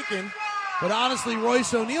could have taken, but honestly,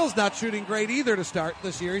 Royce O'Neal's not shooting great either to start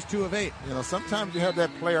this year. He's 2 of 8. You know, sometimes you have that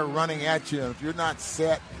player running at you, and if you're not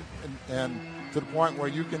set and to the point where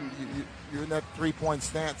you're in that three-point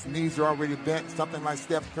stance, knees are already bent, something like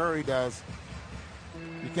Steph Curry does,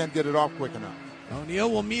 you can't get it off quick enough.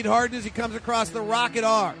 O'Neal will meet Harden as he comes across the Rocket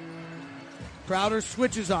R. Crowder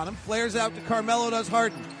switches on him, flares out to Carmelo, does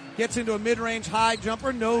Harden. Gets into a mid-range high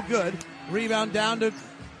jumper, no good. Rebound down to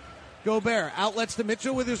Gobert. Outlets to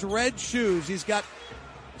Mitchell with his red shoes. He's got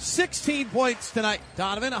 16 points tonight.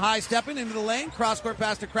 Donovan, a high stepping into the lane. Cross-court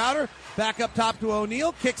pass to Crowder. Back up top to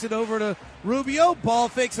O'Neal. Kicks it over to Rubio. Ball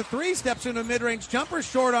fakes a 3. Steps into a mid-range jumper.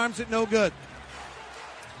 Short arms it, no good.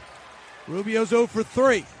 Rubio's 0 for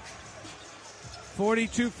 3.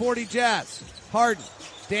 42-40 Jazz. Harden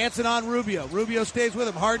dancing on Rubio. Rubio stays with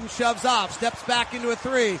him. Harden shoves off. Steps back into a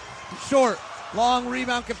 3. Short. Long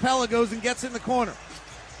rebound. Capella goes and gets it in the corner.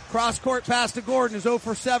 Cross-court pass to Gordon is 0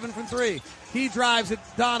 for 7 from 3. He drives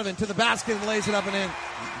at Donovan to the basket and lays it up and in.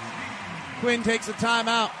 Quinn takes a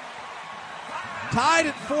timeout. Tied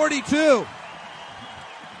at 42.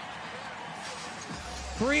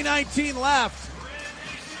 3:19 left.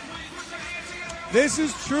 This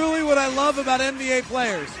is truly what I love about NBA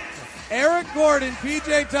players. Eric Gordon,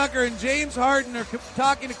 P.J. Tucker, and James Harden are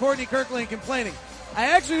talking to Courtney Kirkland and complaining. I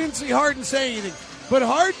actually didn't see Harden say anything, but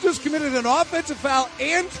Harden just committed an offensive foul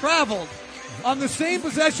and traveled on the same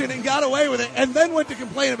possession and got away with it and then went to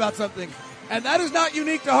complain about something. And that is not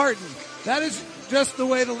unique to Harden. That is just the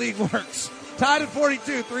way the league works. Tied at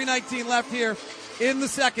 42, 3:19 left here in the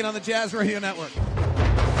second on the Jazz Radio Network.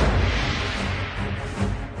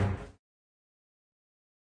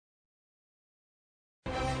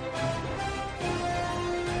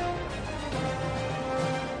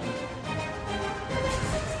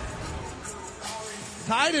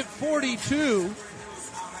 Tied at 42,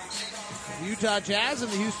 the Utah Jazz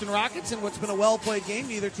and the Houston Rockets in what's been a well-played game.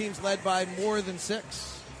 Neither team's led by more than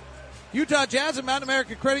 6. Utah Jazz and Mountain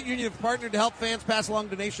America Credit Union have partnered to help fans pass along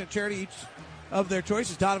donation to charity, each of their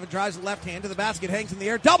choices. Donovan drives the left hand to the basket, hangs in the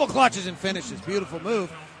air, double clutches and finishes. Beautiful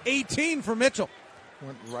move. 18 for Mitchell.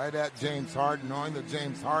 Went right at James Harden, knowing that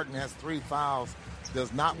James Harden has 3 fouls,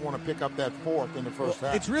 does not want to pick up that 4th in the first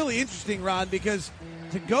half. It's really interesting, Ron, because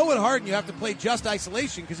to go at Harden, you have to play just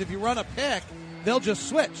isolation, because if you run a pick, they'll just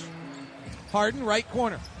switch. Harden, right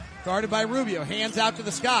corner. Guarded by Rubio. Hands out to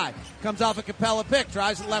the sky. Comes off a Capella pick.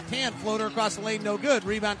 Drives the left hand. Floater across the lane, no good.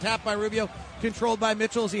 Rebound tapped by Rubio. Controlled by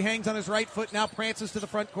Mitchell as he hangs on his right foot. Now prances to the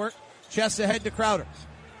front court. Chests ahead to Crowder.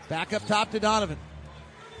 Back up top to Donovan.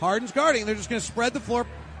 Harden's guarding. They're just going to spread the floor.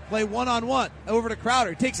 Play one-on-one. Over to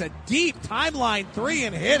Crowder. He takes a deep timeline 3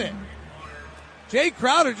 and hit it. Jay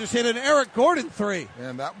Crowder just hit an Eric Gordon 3.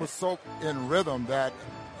 And that was so in rhythm that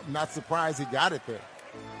I'm not surprised he got it there.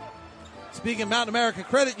 Speaking of Mountain America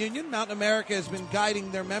Credit Union, Mountain America has been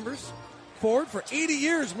guiding their members forward for 80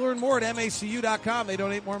 years. Learn more at MACU.com. They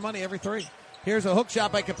donate more money every 3. Here's a hook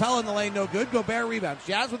shot by Capella in the lane, no good. Gobert rebounds.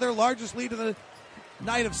 Jazz with their largest lead of the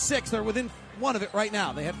night of 6. They're within 1 of it right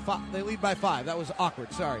now. They lead by 5. That was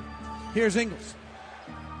awkward. Sorry. Here's Ingles.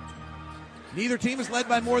 Neither team is led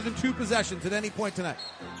by more than 2 possessions at any point tonight.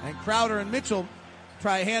 And Crowder and Mitchell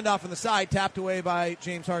try a handoff on the side, tapped away by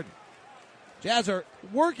James Harden. Jazz are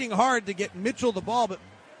working hard to get Mitchell the ball, but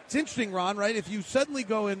it's interesting, Ron, right? If you suddenly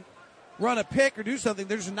go and run a pick or do something,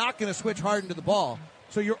 they're just not going to switch Harden to the ball.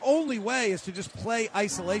 So your only way is to just play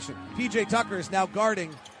isolation. P.J. Tucker is now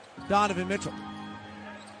guarding Donovan Mitchell.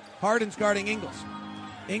 Harden's guarding Ingles.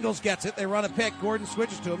 Ingles gets it. They run a pick. Gordon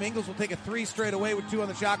switches to him. Ingles will take a 3 straight away with 2 on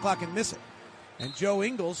the shot clock and miss it. And Joe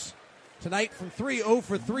Ingles, tonight from 3, 0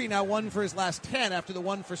 for 3, now 1 for his last 10 after the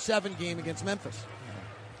 1 for 7 game against Memphis.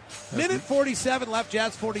 Minute 47 left,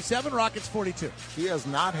 Jazz 47, Rockets 42. He has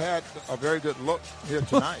not had a very good look here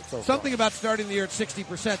tonight. Something about starting the year at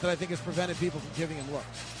 60% that I think has prevented people from giving him looks.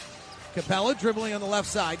 Capella dribbling on the left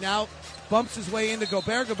side. Now bumps his way into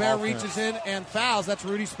Gobert. Gobert reaches in and fouls. That's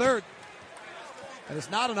Rudy's third. And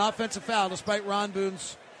it's not an offensive foul, despite Ron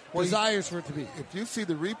Boone's desires for it to be. If you see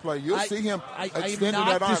the replay, you'll see him extending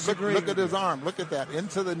that arm. Look at his arm. Look at that.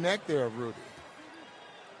 Into the neck there of Rudy.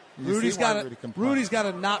 Rudy's got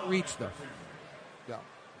to not reach, though. Yeah.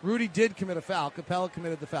 Rudy did commit a foul. Capella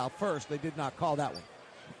committed the foul first. They did not call that one.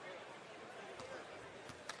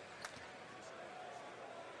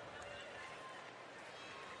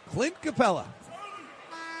 Clint Capella.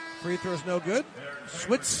 Free throw's no good.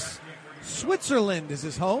 Switzerland is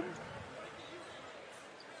his home.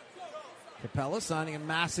 Capella signing a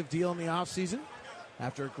massive deal in the offseason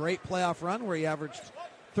after a great playoff run where he averaged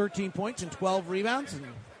 13 points and 12 rebounds and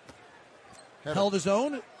held his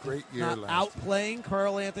own. Great year last outplaying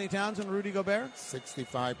Karl Anthony Towns and Rudy Gobert.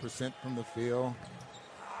 65% from the field.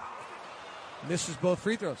 Misses both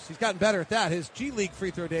free throws. He's gotten better at that. His G League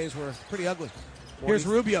free throw days were pretty ugly. Here's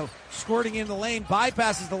Rubio squirting in the lane,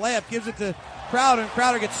 bypasses the layup, gives it to Crowder, and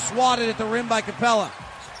Crowder gets swatted at the rim by Capella.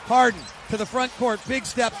 Harden to the front court, big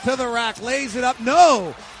step to the rack, lays it up.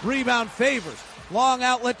 No! Rebound Favors. Long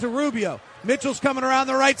outlet to Rubio. Mitchell's coming around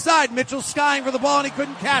the right side. Mitchell's skying for the ball, and he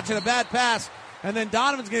couldn't catch it. A bad pass. And then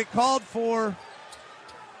Donovan's going to get called for...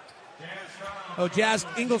 Jazz.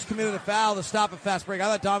 Ingles committed a foul to stop a fast break. I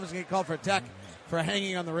thought Donovan was going to get called for a tech for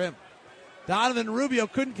hanging on the rim. Donovan and Rubio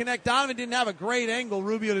couldn't connect. Donovan didn't have a great angle.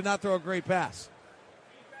 Rubio did not throw a great pass.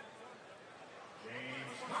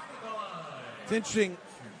 It's interesting.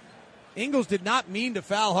 Ingles did not mean to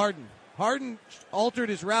foul Harden. Harden altered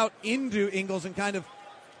his route into Ingles and kind of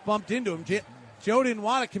bumped into him. Joe didn't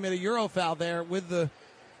want to commit a Euro foul there with the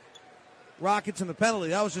Rockets and the penalty.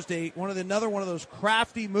 That was just another one of those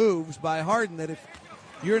crafty moves by Harden that, if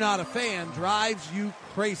you're not a fan, drives you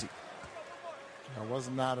crazy. That was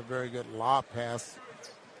not a very good lob pass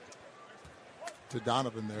to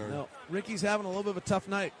Donovan there. No, Ricky's having a little bit of a tough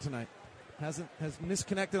night tonight. Has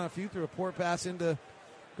misconnected on a few through a poor pass into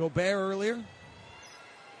Gobert earlier.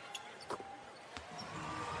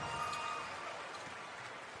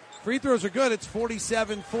 Free throws are good. It's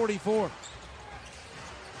 47-44.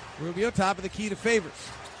 Rubio, top of the key to Favors.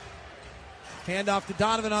 Handoff to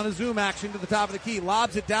Donovan on a zoom action to the top of the key.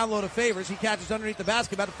 Lobs it down low to Favors. He catches underneath the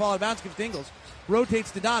basket, about to fall out of bounds, gives to Ingles.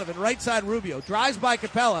 Rotates to Donovan. Right side Rubio. Drives by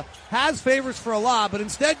Capella. Has Favors for a lob, but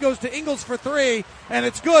instead goes to Ingles for 3, and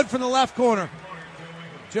it's good from the left corner.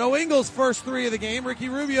 Joe Ingles' first 3 of the game. Ricky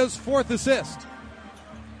Rubio's 4th assist.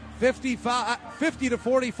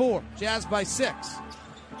 50-44. Jazz by 6.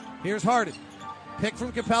 Here's Harden. Pick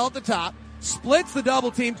from Capella at the top. Splits the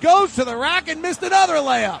double team. Goes to the rack and missed another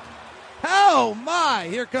layup. Oh, my.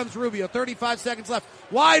 Here comes Rubio. 35 seconds left.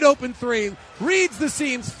 Wide open 3. Reads the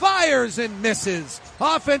seams. Fires and misses.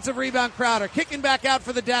 Offensive rebound, Crowder. Kicking back out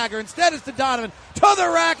for the dagger. Instead it's to Donovan. To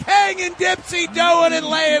the rack. Hanging Dipsy doing it.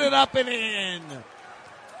 Laying it up and in.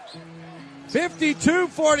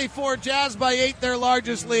 52-44. Jazz by 8. Their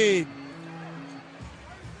largest lead.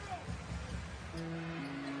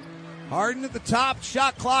 Harden at the top,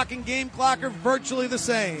 shot clock and game clock are virtually the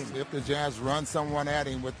same. If the Jazz run someone at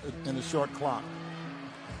him in the short clock.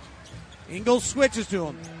 Ingles switches to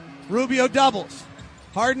him. Rubio doubles.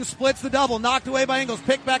 Harden splits the double, knocked away by Ingles,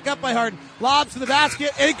 picked back up by Harden, lobs to the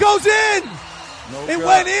basket, and it goes in! It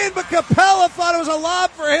went in, but Capella thought it was a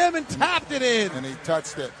lob for him and tapped it in. And he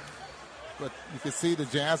touched it. But you can see the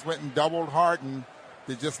Jazz went and doubled Harden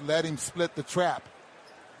to just let him split the trap.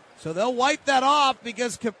 So they'll wipe that off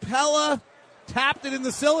because Capella tapped it in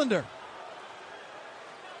the cylinder.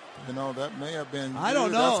 You know, that may have been... I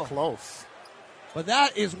don't know. That's close. But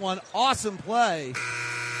that is one awesome play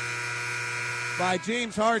by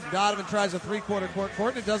James Harden. Donovan tries a three-quarter court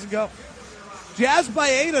and it doesn't go. Jazz by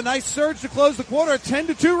 8, a nice surge to close the quarter. A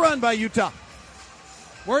 10-2 run by Utah.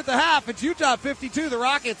 We're at the half. It's Utah 52, the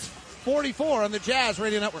Rockets 44 on the Jazz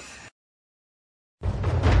Radio Network.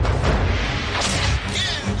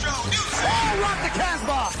 rock the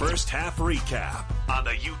Casbah. First half recap on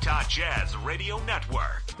the Utah Jazz Radio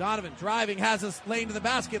Network. Donovan driving, has a lane to the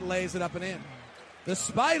basket, lays it up and in. The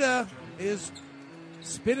Spider is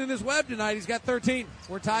spinning his web tonight. He's got 13.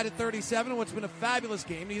 We're tied at 37 in what's been a fabulous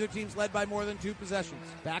game. Neither team's led by more than 2 possessions.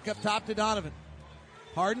 Back up top to Donovan.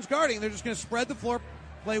 Harden's guarding. They're just going to spread the floor,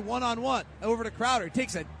 play one-on-one. Over to Crowder. He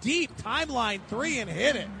takes a deep timeline 3 and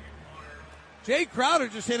hit it. Jay Crowder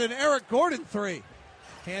just hit an Eric Gordon 3.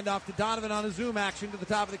 Hand off to Donovan on a zoom action to the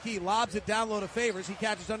top of the key. Lobs it down low to Favors. He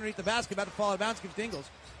catches underneath the basket, about to fall out of bounds, gives to Ingles.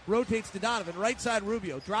 Rotates to Donovan. Right side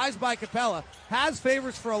Rubio. Drives by Capella. Has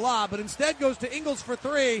Favors for a lob, but instead goes to Ingles for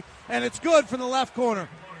 3, and it's good from the left corner.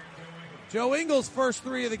 Joe Ingles' first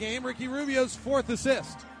 3 of the game. Ricky Rubio's 4th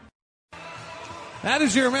assist. That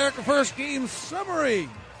is your America First game summary.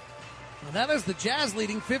 And that is the Jazz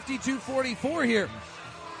leading 52-44 here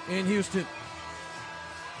in Houston.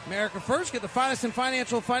 America First, get the finest in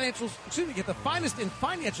financial services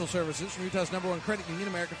from Utah's #1 credit union,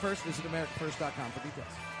 America First. Visit AmericaFirst.com for details.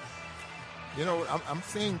 You know, I'm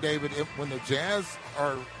seeing, David, when the Jazz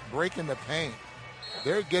are breaking the paint,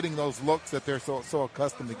 they're getting those looks that they're so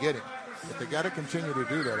accustomed to getting. But they got to continue to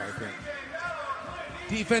do that, I think.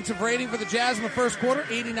 Defensive rating for the Jazz in the first quarter,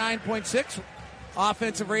 89.6.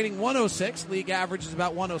 Offensive rating, 106. League average is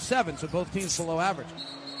about 107, so both teams below average.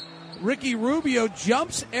 Ricky Rubio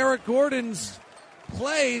jumps Eric Gordon's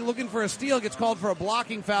play, looking for a steal, gets called for a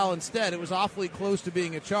blocking foul instead. It was awfully close to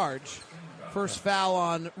being a charge. First foul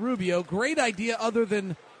on Rubio. Great idea, other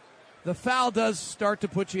than the foul does start to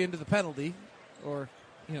put you into the penalty, or,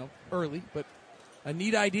 early, but a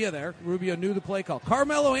neat idea there. Rubio knew the play call.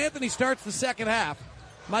 Carmelo Anthony starts the second half.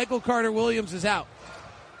 Michael Carter-Williams is out.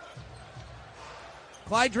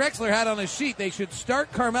 Clyde Drexler had on his sheet they should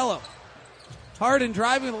start Carmelo. Harden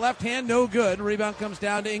driving with the left hand, no good. Rebound comes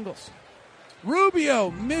down to Ingles. Rubio,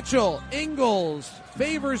 Mitchell, Ingles,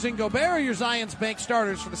 Favors, and Gobert are your Zions Bank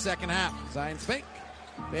starters for the second half. Zions Bank,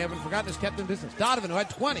 they haven't forgotten this, kept in business. Donovan, who had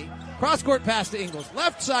 20, cross-court pass to Ingles.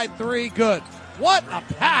 Left side 3, good. What a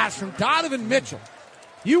pass from Donovan Mitchell.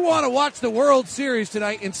 You want to watch the World Series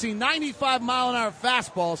tonight and see 95-mile-an-hour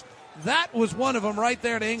fastballs. That was one of them right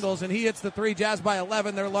there to Ingles, and he hits the 3. Jazz by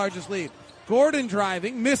 11, their largest lead. Gordon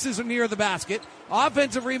driving, misses near the basket.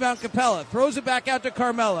 Offensive rebound, Capella. Throws it back out to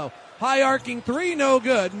Carmelo. High arcing 3, no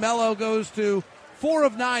good. Melo goes to 4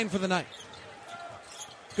 of 9 for the night.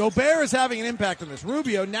 Gobert is having an impact on this.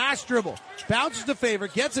 Rubio, Nash dribble. Bounces to Favor,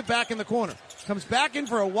 gets it back in the corner. Comes back in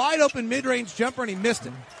for a wide open mid-range jumper, and he missed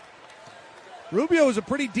it. Rubio was a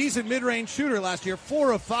pretty decent mid-range shooter last year,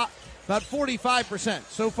 4 of 5, about 45%.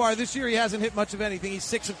 So far this year, he hasn't hit much of anything. He's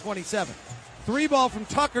 6 of 27. 3 ball from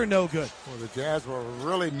Tucker, no good. Well, the Jazz were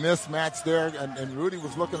really mismatched there, and Rudy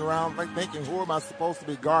was looking around like thinking, who am I supposed to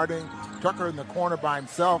be guarding? Tucker in the corner by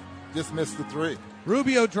himself just missed the 3.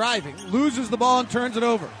 Rubio driving, loses the ball and turns it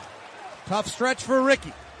over. Tough stretch for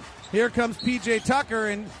Ricky. Here comes P.J. Tucker,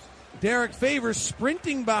 and Derek Favors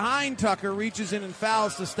sprinting behind Tucker, reaches in and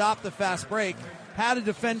fouls to stop the fast break. Had a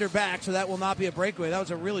defender back, so that will not be a breakaway. That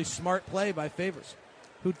was a really smart play by Favors,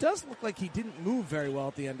 who does look like he didn't move very well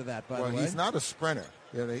at the end of that, by the way. Well, he's not a sprinter.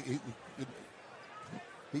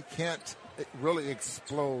 He can't really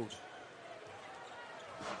explode.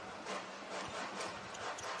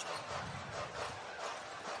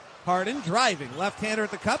 Harden driving, left-hander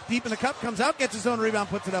at the cup, deep in the cup, comes out, gets his own rebound,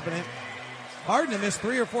 puts it up and in. Harden missed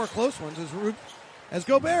 3 or 4 close ones as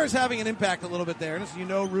Gobert is having an impact a little bit there. And as you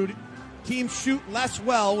know, Rudy, teams shoot less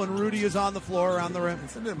well when Rudy is on the floor around the rim.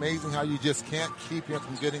 Isn't it amazing how you just can't keep him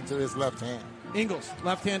from getting to his left hand? Ingles,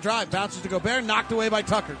 left-hand drive, bounces to Gobert, knocked away by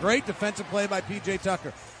Tucker. Great defensive play by P.J.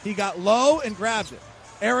 Tucker. He got low and grabbed it.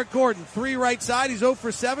 Eric Gordon, 3 right side. He's 0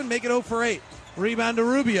 for 7, make it 0 for 8. Rebound to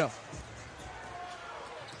Rubio.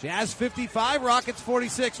 Jazz 55, Rockets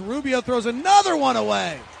 46. Rubio throws another one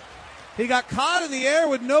away. He got caught in the air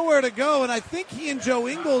with nowhere to go, and I think he and Joe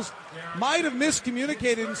Ingles might have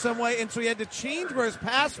miscommunicated in some way, and so he had to change where his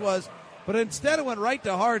pass was, but instead it went right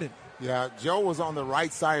to Harden. Yeah, Joe was on the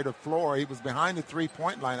right side of the floor. He was behind the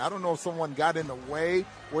three-point line. I don't know if someone got in the way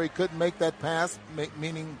where he couldn't make that pass,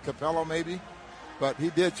 meaning Capello maybe, but he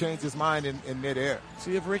did change his mind in midair.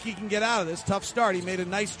 See if Ricky can get out of this. Tough start. He made a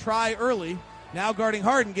nice try early. Now guarding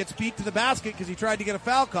Harden, gets beat to the basket because he tried to get a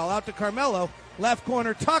foul call. Out to Carmelo. Left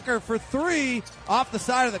corner, Tucker for 3 off the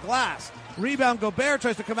side of the glass. Rebound, Gobert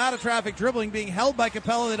tries to come out of traffic, dribbling, being held by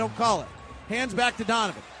Capella. They don't call it. Hands back to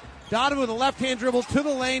Donovan. Donovan with a left-hand dribble to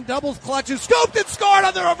the lane, doubles, clutches, scooped and scored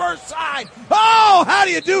on the reverse side. Oh, how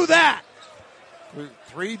do you do that?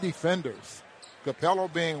 3 defenders. Capello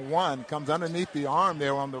being 1, comes underneath the arm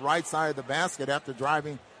there on the right side of the basket after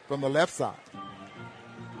driving from the left side.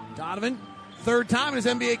 Donovan Third time in his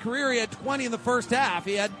NBA career, he had 20 in the first half.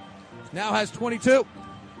 Now has 22.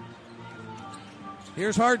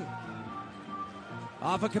 Here's Harden.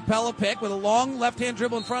 Off a Capella pick with a long left-hand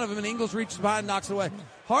dribble in front of him, and Ingles reaches behind and knocks it away.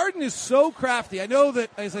 Harden is so crafty. I know that,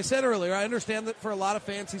 as I said earlier, I understand that for a lot of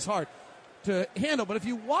fans he's hard to handle. But if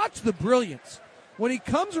you watch the brilliance, when he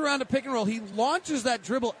comes around to pick and roll, he launches that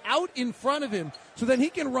dribble out in front of him so then he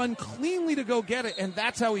can run cleanly to go get it, and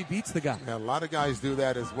that's how he beats the guy. Yeah, a lot of guys do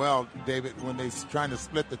that as well, David, when they're trying to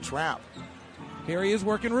split the trap. Here he is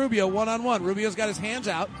working Rubio one-on-one. Rubio's got his hands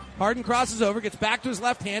out. Harden crosses over, gets back to his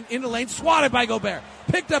left hand, into lane, swatted by Gobert.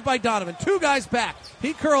 Picked up by Donovan. Two guys back.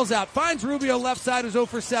 He curls out, finds Rubio left side, who's 0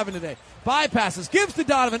 for 7 today. Bypasses, gives to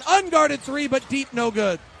Donovan. Unguarded three, but deep, no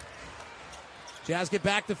good. Jazz get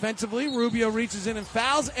back defensively. Rubio reaches in and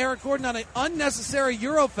fouls Eric Gordon on an unnecessary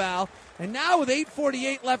Euro foul. And now with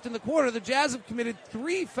 8:48 left in the quarter, the Jazz have committed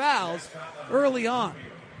 3 fouls early on.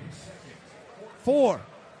 4.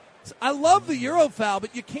 I love the Euro foul,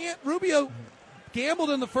 but you can't. Rubio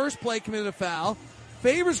gambled in the first play, committed a foul.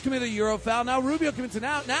 Favors committed a Euro foul. Now Rubio commits an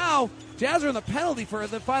out. Now Jazz are in the penalty for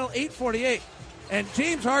the final 8:48. And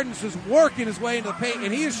James Harden's just working his way into the paint,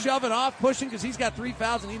 and he is shoving off, pushing because he's got 3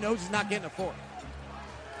 fouls, and he knows he's not getting a 4.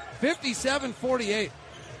 57-48.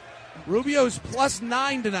 Rubio's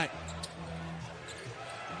 +9 tonight.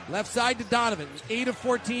 Left side to Donovan. 8 of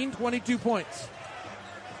 14, 22 points.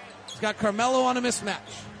 He's got Carmelo on a mismatch.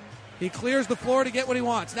 He clears the floor to get what he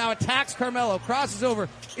wants. Now attacks Carmelo, crosses over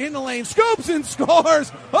in the lane, scoops and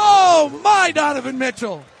scores. Oh, my Donovan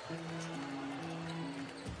Mitchell.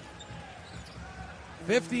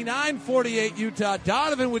 59-48 Utah.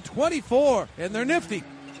 Donovan with 24, and they're nifty.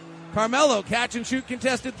 Carmelo, catch and shoot,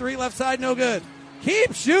 contested 3, left side, no good.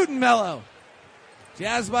 Keep shooting, Melo.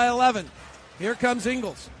 Jazz by 11. Here comes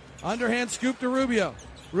Ingles. Underhand scoop to Rubio.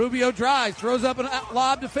 Rubio drives, throws up a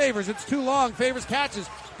lob to Favors. It's too long. Favors catches,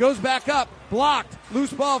 goes back up, blocked.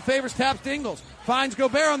 Loose ball, Favors taps to Ingles. Finds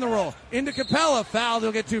Gobert on the roll. Into Capella, fouled.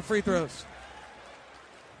 He'll get 2 free throws.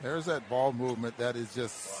 There's that ball movement that is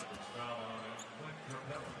just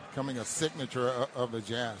becoming a signature of the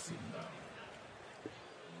Jazz.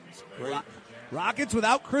 Great. Rockets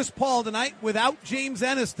without Chris Paul tonight, without James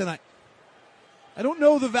Ennis tonight. I don't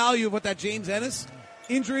know the value of what that James Ennis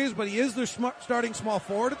injury is, but he is their starting small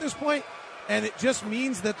forward at this point, and it just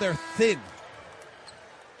means that they're thin.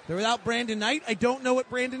 They're without Brandon Knight. I don't know what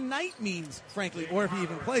Brandon Knight means, frankly, or if he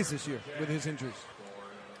even plays this year with his injuries.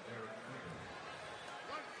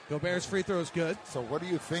 Gobert's free throw is good. So what do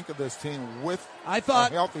you think of this team with a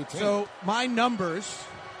healthy team? So my numbers,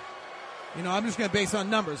 I'm just going to base on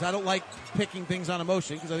numbers. I don't like picking things on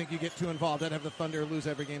emotion because I think you get too involved. I'd have the Thunder lose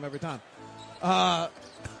every game every time. I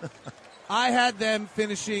had them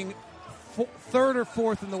finishing 3rd or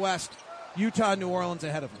 4th in the West, Utah and New Orleans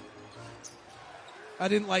ahead of them. I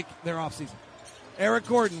didn't like their offseason. Eric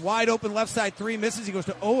Gordon, wide open left side 3, misses. He goes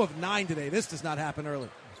to 0 of 9 today. This does not happen early.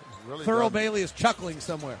 Really Thurl Bailey is chuckling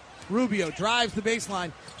somewhere. Rubio drives the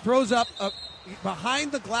baseline, throws up a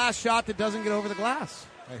behind the glass shot that doesn't get over the glass.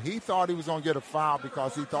 And he thought he was going to get a foul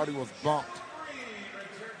because he thought he was bumped.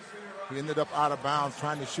 He ended up out of bounds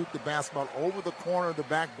trying to shoot the basketball over the corner of the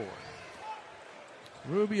backboard.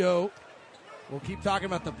 Rubio, we'll keep talking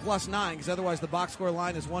about the +9 because otherwise the box score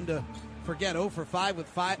line is one to forget. 0 for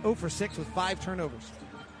 6 with 5 turnovers.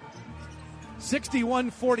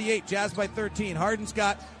 61-48, Jazz by 13. Harden's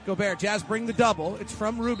got Gobert. Jazz bring the double. It's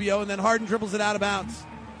from Rubio, and then Harden dribbles it out of bounds.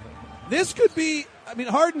 This could be,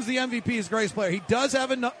 Harden's the MVP, his greatest player. He does have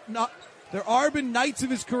there are been nights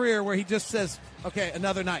of his career where he just says, okay,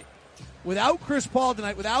 another night. Without Chris Paul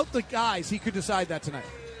tonight, without the guys, he could decide that tonight.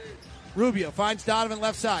 Rubio finds Donovan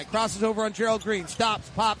left side, crosses over on Gerald Green, stops,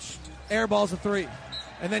 pops, airballs a 3,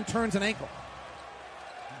 and then turns an ankle.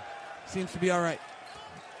 Seems to be all right.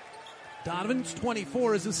 Donovan's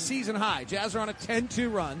 24 is a season high. Jazz are on a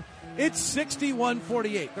 10-2 run. It's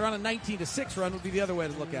 61-48. They're on a 19-6 run would be the other way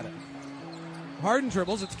to look at it. Harden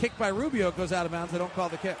dribbles. It's kicked by Rubio. It goes out of bounds. They don't call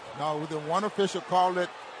the kick. No, the one official called it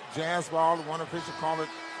Jazz ball. The one official called it.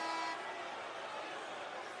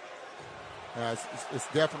 It's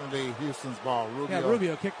definitely Houston's ball.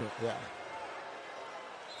 Rubio kicked it. Yeah.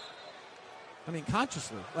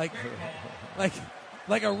 Consciously.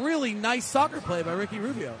 Like a really nice soccer play by Ricky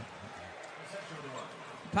Rubio.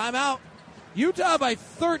 Timeout. Utah by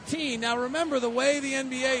 13. Now remember, the way the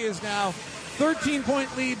NBA is now,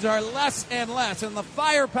 13-point leads are less and less, and the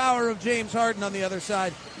firepower of James Harden on the other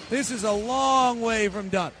side, this is a long way from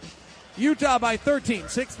done. Utah by 13.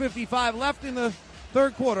 6:55 left in the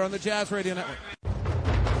third quarter on the Jazz Radio Network.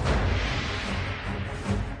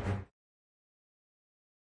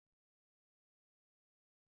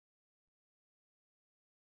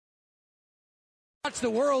 watch the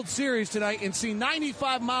World Series tonight and see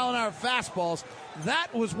 95-mile-an-hour fastballs, that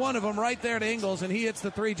was one of them right there to Ingles, and he hits the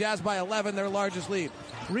three. Jazz by 11, their largest lead.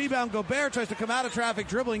 Rebound, Gobert tries to come out of traffic,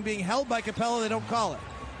 dribbling, being held by Capella. They don't call it.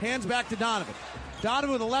 Hands back to Donovan.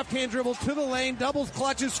 Donovan with a left-hand dribble to the lane, doubles,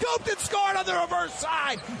 clutches, scooped and scored on the reverse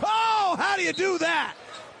side. Oh, how do you do that?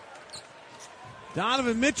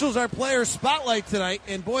 Donovan Mitchell's our player spotlight tonight,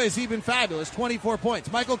 and boy, has he been fabulous. 24 points.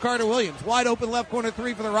 Michael Carter-Williams, wide open left corner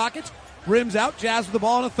three for the Rockets. Rims out, Jazz with the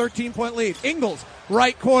ball in a 13-point lead. Ingles,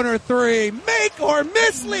 right corner three. Make or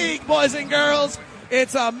miss league, boys and girls.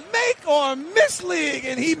 It's a make or miss league,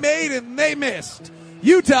 and he made and they missed.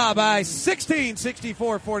 Utah by 16,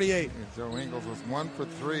 64-48. Joe Ingles was 1 for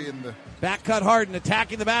 3 in the back cut. Harden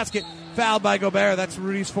attacking the basket. Fouled by Gobert. That's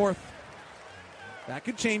Rudy's fourth. That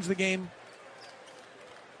could change the game.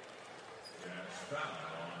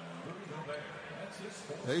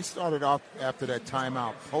 They started off after that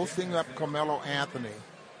timeout, posting up Carmelo Anthony.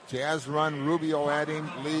 Jazz run Rubio at him,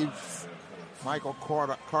 leaves Michael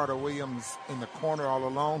Carter-Williams in the corner all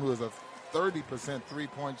alone, who is a 30%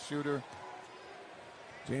 three-point shooter.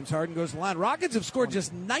 James Harden goes to the line. Rockets have scored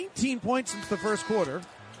just 19 points since the first quarter.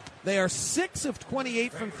 They are 6 of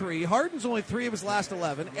 28 from three. Harden's only 3 of his last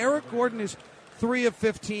 11. Eric Gordon is 3 of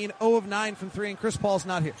 15, 0 of 9 from three, and Chris Paul's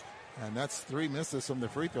not here. And that's 3 misses from the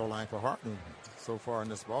free throw line for Harden so far in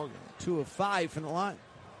this ballgame. 2 of 5 from the line.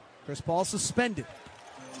 Chris Paul suspended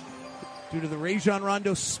due to the Rajon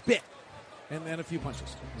Rondo spit and then a few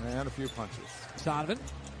punches. Donovan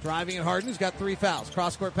driving at Harden, who's got 3 fouls.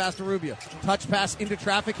 Cross-court pass to Rubio. Touch pass into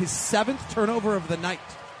traffic, his 7th turnover of the night.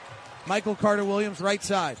 Michael Carter-Williams, right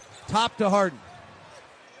side. Top to Harden.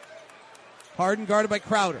 Harden guarded by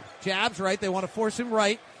Crowder. Jabs right, they want to force him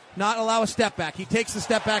right, not allow a step back. He takes the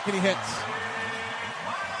step back and he hits.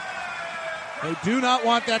 They do not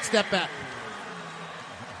want that step back.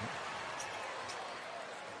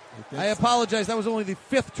 I apologize, that was only the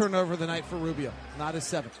 5th turnover of the night for Rubio, not his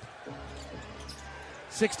 7th.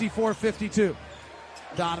 64-52.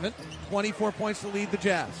 Donovan, 24 points to lead the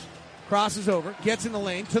Jazz. Crosses over, gets in the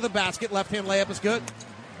lane, to the basket, left-hand layup is good.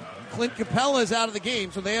 Clint Capella is out of the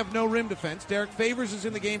game, so they have no rim defense. Derek Favors is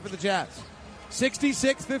in the game for the Jazz.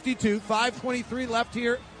 66-52, 5:23 left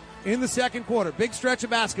here in the second quarter. Big stretch of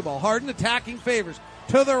basketball. Harden attacking Favors.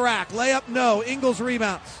 To the rack, layup no. Ingles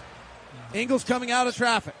rebounds. Ingles coming out of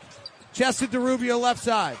traffic. Chested to Rubio left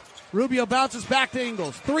side. Rubio bounces back to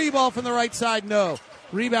Ingles. 3 ball from the right side, no.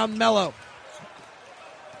 Rebound Melo.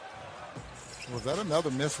 Was that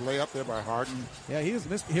another missed layup there by Harden? Yeah, he is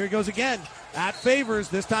missed. Here he goes again. At Favors,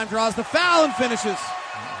 this time draws the foul and finishes.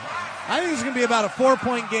 I think this is going to be about a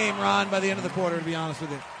 4-point game, Ron, by the end of the quarter, to be honest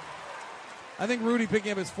with you. I think Rudy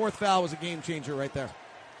picking up his 4th foul was a game changer right there.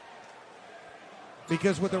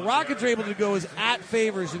 Because what the Rockets are able to go is at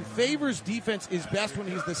Favors, and Favors' defense is best when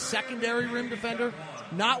he's the secondary rim defender,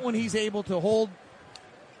 not when he's able to hold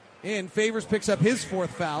in. Favors picks up his 4th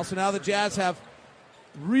foul, so now the Jazz have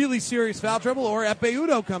really serious foul trouble, or Ekpe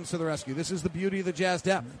Udoh comes to the rescue. This is the beauty of the Jazz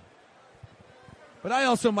depth. But I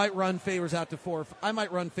also might run Favors out to 4. I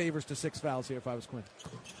might run Favors to 6 fouls here if I was Quinn.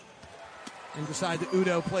 And decide that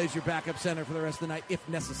Udoh plays your backup center for the rest of the night if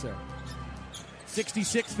necessary.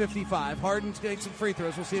 66-55. Harden's getting some free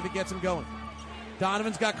throws. We'll see if it gets him going.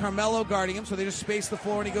 Donovan's got Carmelo guarding him, so they just space the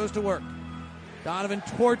floor and he goes to work. Donovan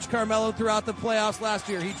torched Carmelo throughout the playoffs last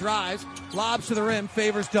year. He drives, lobs to the rim,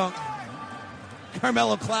 Favors dunk.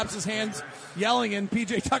 Carmelo claps his hands, yelling, and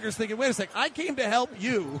P.J. Tucker's thinking, wait a sec, I came to help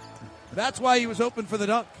you. That's why he was open for the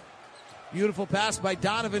dunk. Beautiful pass by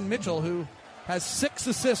Donovan Mitchell, who has 6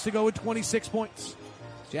 assists to go with 26 points.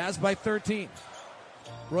 Jazz by 13.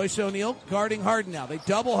 Royce O'Neal guarding Harden now. They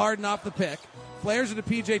double Harden off the pick. Flares it to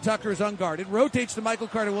P.J. Tucker, who's unguarded. Rotates to Michael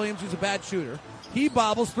Carter-Williams, who's a bad shooter. He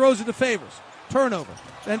bobbles, throws it to Favors. Turnover.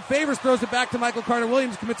 Then Favors throws it back to Michael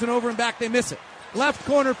Carter-Williams, commits an over and back. They miss it. Left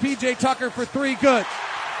corner, P.J. Tucker for 3, good.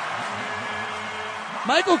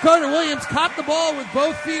 Michael Carter-Williams caught the ball with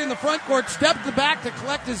both feet in the front court, stepped the back to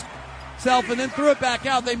collect himself, and then threw it back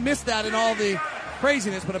out. They missed that in all the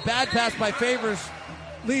craziness, but a bad pass by Favors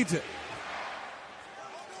leads it.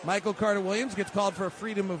 Michael Carter-Williams gets called for a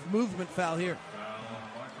freedom of movement foul here.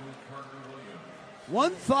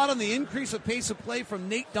 One thought on the increase of pace of play from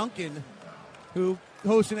Nate Duncan, who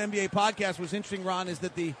hosts an NBA podcast, was interesting, Ron, is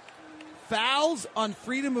that the fouls on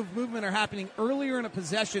freedom of movement are happening earlier in a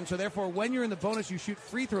possession, so therefore when you're in the bonus, you shoot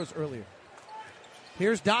free throws earlier.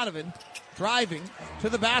 Here's Donovan driving to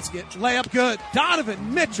the basket. Layup good.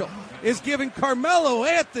 Donovan Mitchell is giving Carmelo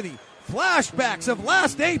Anthony Flashbacks of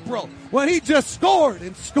last April when he just scored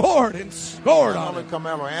and scored and scored on only it.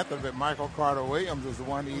 Carmelo Anthony, but Michael Carter Williams is the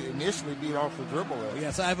one he initially beat off the dribble with.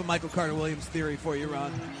 Yes, I have a Michael Carter Williams theory for you,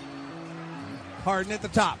 Ron. Harden at the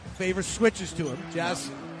top. Favors switches to him. Jazz,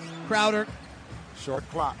 Crowder. Short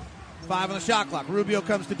clock. 5 on the shot clock. Rubio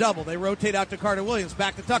comes to double. They rotate out to Carter Williams.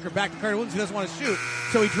 Back to Tucker. Back to Carter Williams. He doesn't want to shoot,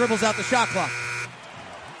 so he dribbles out the shot clock.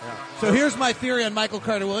 Yeah. So here's my theory on Michael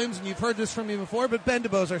Carter Williams, and you've heard this from me before, but Ben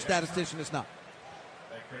DeBose, our statistician, is not.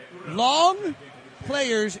 Long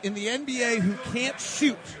players in the NBA who can't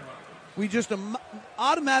shoot, we just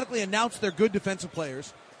automatically announce they're good defensive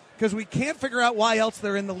players because we can't figure out why else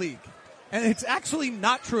they're in the league. And it's actually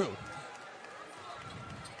not true.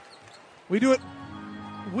 We do it.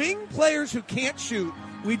 Wing players who can't shoot,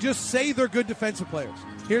 we just say they're good defensive players.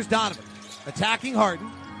 Here's Donovan attacking Harden,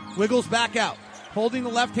 wiggles back out, holding the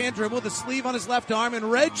left-hand dribble with a sleeve on his left arm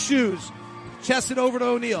and red shoes. Chests it over to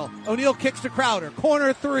O'Neal. O'Neal kicks to Crowder.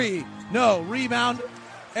 Corner three. No. Rebound,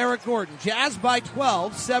 Eric Gordon. Jazz by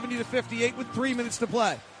 12, 70-58 with 3 minutes to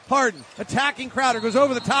play. Harden attacking Crowder. Goes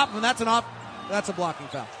over the top of him. That's a blocking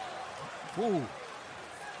foul. Ooh.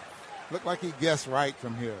 Looked like he guessed right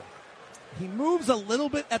from here. He moves a little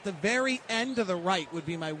bit at the very end to the right would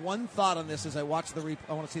be my one thought on this as I watch the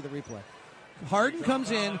I want to see the replay. Harden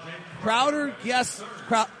comes in. Crowder guessed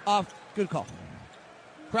off. Good call.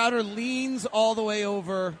 Crowder leans all the way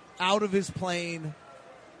over, out of his plane.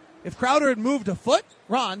 If Crowder had moved a foot,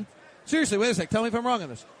 Ron, seriously, wait a sec. Tell me if I'm wrong on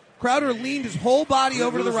this. Crowder leaned his whole body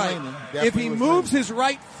over to the right. If he moves his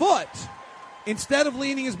right foot, instead of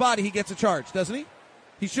leaning his body, he gets a charge, doesn't he?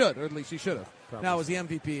 He should, or at least he should have. Probably. Now, it was the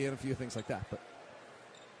MVP and a few things like that. But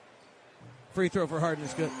free throw for Harden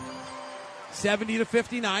is good.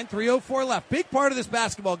 70-59, 3:04 left. Big part of this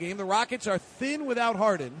basketball game. The Rockets are thin without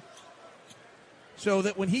Harden, so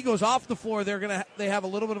that when he goes off the floor, they have a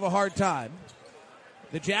little bit of a hard time.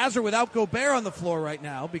 The Jazz are without Gobert on the floor right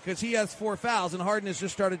now because he has 4 fouls, and Harden has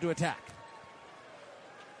just started to attack.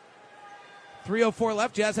 3:04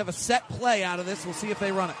 left. Jazz have a set play out of this. We'll see if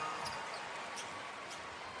they run it.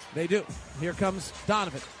 They do. Here comes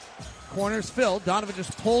Donovan. Corners filled. Donovan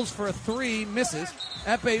just pulls for a 3, misses.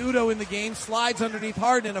 Ekpe Udoh in the game, slides underneath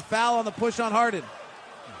Harden, and a foul on the push on Harden.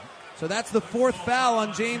 So that's the 4th foul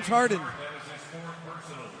on James Harden.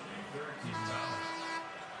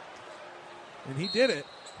 And he did it.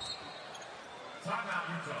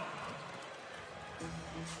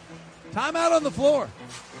 Timeout on the floor.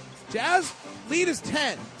 Jazz lead is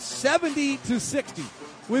 10, 70-60.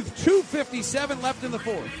 With 2:57 left in the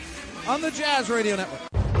fourth on the Jazz Radio Network.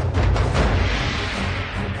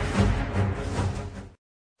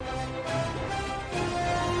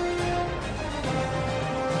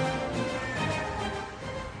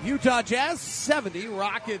 Utah Jazz 70,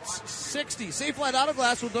 Rockets 60. Safe Flight Auto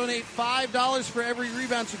Glass will donate $5 for every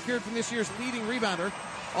rebound secured from this year's leading rebounder.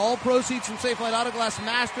 All proceeds from Safe Flight Auto Glass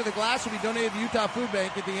Master the Glass will be donated to the Utah Food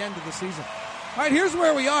Bank at the end of the season. All right, here's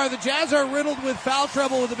where we are. The Jazz are riddled with foul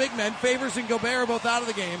trouble with the big men. Favors and Gobert are both out of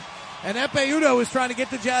the game. And Ekpe Udoh is trying to get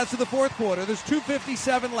the Jazz to the fourth quarter. There's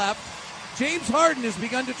 2:57 left. James Harden has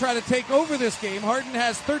begun to try to take over this game. Harden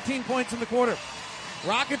has 13 points in the quarter.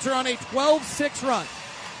 Rockets are on a 12-6 run.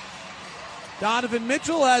 Donovan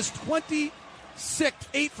Mitchell has 26,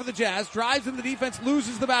 8 for the Jazz. Drives in the defense,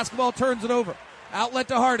 loses the basketball, turns it over. Outlet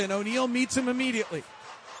to Harden. O'Neal meets him immediately.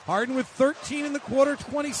 Harden with 13 in the quarter,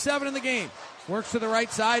 27 in the game. Works to the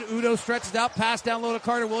right side. Udoh stretches out. Pass down low to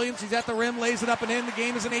Carter Williams. He's at the rim. Lays it up and in. The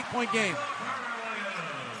game is an 8-point game.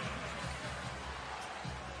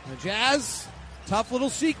 The Jazz, tough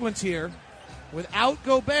little sequence here. Without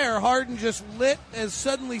Gobert, Harden just has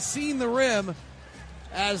suddenly seen the rim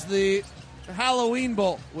as the Halloween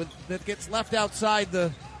bowl that gets left outside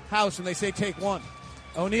the house, and they say take one.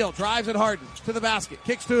 O'Neal drives at Harden to the basket.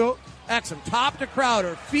 Kicks to Exum. Top to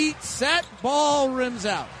Crowder. Feet set. Ball rims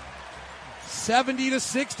out.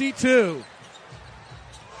 70-62.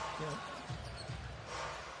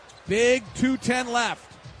 Big 2:10 left.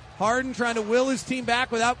 Harden trying to will his team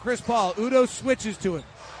back without Chris Paul. Udoh switches to him.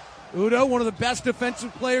 Udoh, one of the best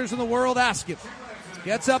defensive players in the world, asks him.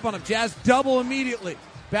 Gets up on him. Jazz double immediately.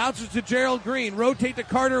 Bounces to Gerald Green. Rotate to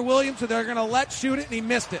Carter Williams, so they're going to let shoot it, and he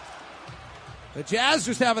missed it. The Jazz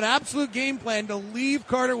just have an absolute game plan to leave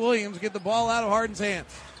Carter Williams, get the ball out of Harden's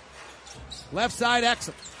hands. Left side,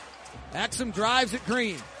 Exum. Exum drives at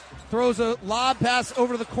Green. Throws a lob pass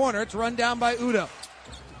over to the corner. It's run down by Udoh.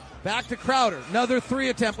 Back to Crowder. Another 3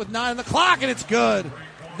 attempt with 9 on the clock, and it's good.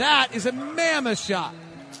 That is a mammoth shot.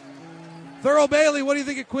 Thurl Bailey, what do you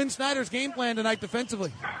think of Quinn Snyder's game plan tonight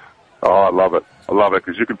defensively? Oh, I love it. I love it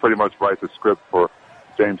because you can pretty much write the script for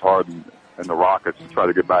James Harden and the Rockets to try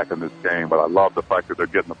to get back in this game. But I love the fact that they're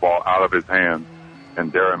getting the ball out of his hands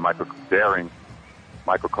and daring Michael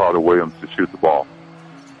Carter-Williams to shoot the ball.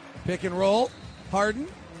 Pick and roll. Harden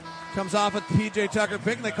comes off a P.J. Tucker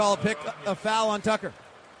pick, and they call a foul on Tucker.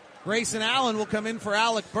 Grayson Allen will come in for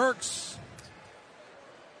Alec Burks,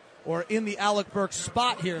 or in the Alec Burks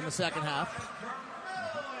spot here in the second half.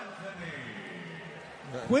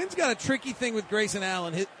 Quinn's got a tricky thing with Grayson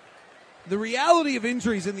Allen. The reality of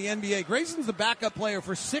injuries in the NBA, Grayson's the backup player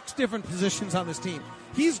for 6 different positions on this team.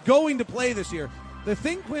 He's going to play this year. The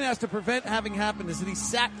thing Quinn has to prevent having happen is that he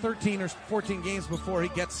sat 13 or 14 games before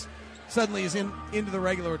he suddenly is into the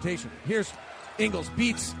regular rotation. Here's Ingles,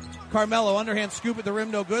 beats Carmelo, underhand scoop at the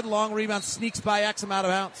rim, no good. Long rebound, sneaks by Exum out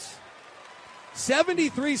of bounds.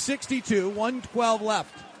 73-62, 112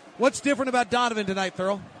 left. What's different about Donovan tonight,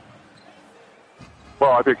 Thurl?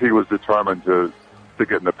 Well, I think he was determined to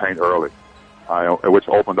get in the paint early, which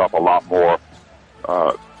opened up a lot more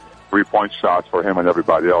 3-point shots for him and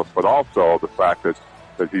everybody else, but also the fact that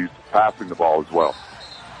he's passing the ball as well.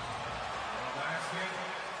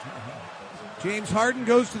 James Harden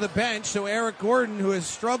goes to the bench, so Eric Gordon, who has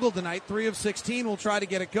struggled tonight, 3 of 16, will try to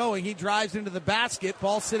get it going. He drives into the basket,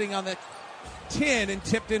 ball sitting on the tin and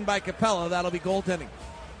tipped in by Capella. That'll be goaltending.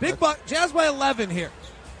 Big Jazz by 11 here.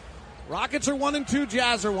 Rockets are 1-2,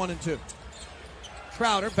 Jazz are 1-2.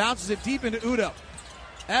 Crowder bounces it deep into Udo.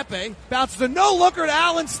 Epe bounces a no-looker to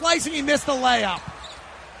Allen, slicing. He missed the layup.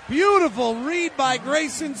 Beautiful read by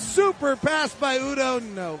Grayson. Super pass by Udo.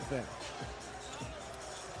 No thing.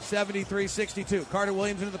 73-62.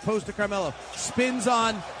 Carter-Williams into the post to Carmelo. Spins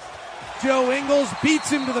on Joe Ingles. Beats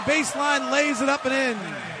him to the baseline. Lays it up and in.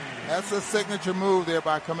 That's a signature move there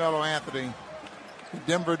by Carmelo Anthony.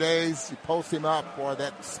 Denver days, you post him up for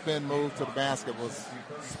that spin move to the basket.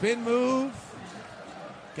 Spin move.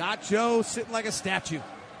 Got Joe sitting like a statue.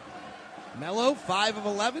 Melo, 5 of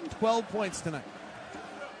 11, 12 points tonight.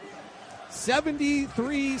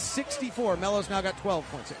 73-64. Melo's now got 12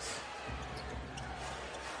 points.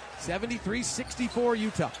 73-64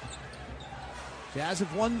 Utah. Jazz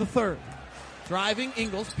have won the third. Driving,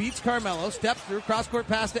 Ingles beats Carmelo, steps through, cross-court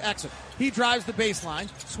pass to Exum. He drives the baseline,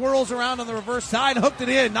 swirls around on the reverse side, hooked it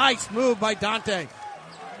in. Nice move by Dante.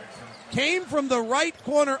 Came from the right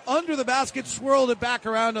corner under the basket, swirled it back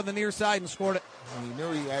around on the near side and scored it. And he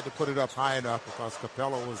knew he had to put it up high enough because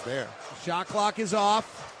Capella was there. Shot clock is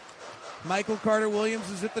off. Michael Carter-Williams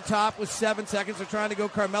is at the top with 7 seconds. They're trying to go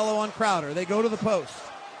Carmelo on Crowder. They go to the post.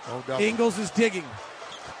 Ingles is digging.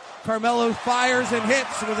 Carmelo fires and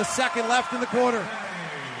hits with a second left in the quarter.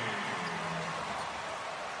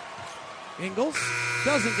 Ingles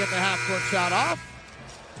doesn't get the half-court shot off.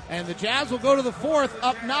 And the Jazz will go to the fourth,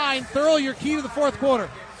 up 9. Thurl, your key to the fourth quarter.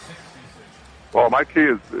 Well, my key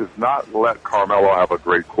is not let Carmelo have a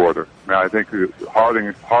great quarter. I mean, I think James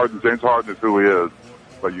Harden is who he is,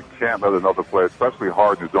 but you can't let another player, especially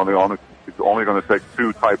Harden, who's only going to take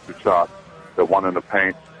 2 types of shots, the one in the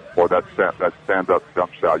paint or that stand-up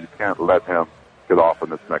jump shot. You can't let him get off in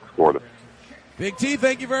this next quarter. Big T,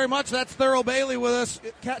 thank you very much. That's Thurl Bailey with us.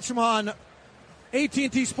 Catch him on AT&T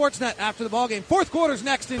Sportsnet after the ballgame. Fourth quarter's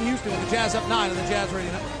next in Houston with the Jazz up 9 on the Jazz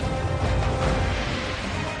Radio Network.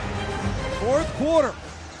 Fourth quarter.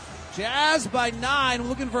 Jazz by 9,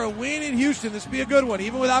 looking for a win in Houston. This would be a good one,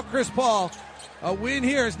 even without Chris Paul. A win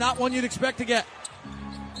here is not one you'd expect to get.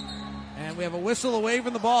 And we have a whistle away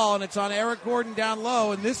from the ball, and it's on Eric Gordon down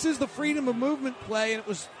low. And this is the freedom of movement play, and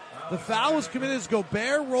the foul was committed as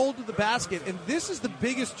Gobert rolled to the basket. And this is the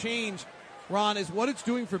biggest change, Ron, is what it's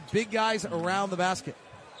doing for big guys around the basket.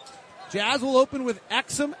 Jazz will open with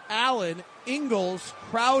Exum, Allen, Ingles,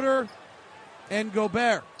 Crowder, and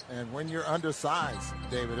Gobert. And when you're undersized,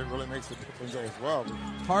 David, it really makes a difference as well.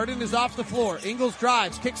 Harden is off the floor. Ingles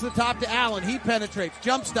drives, kicks to the top to Allen. He penetrates,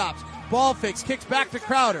 jump stops, ball fakes, kicks back to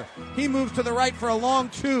Crowder. He moves to the right for a long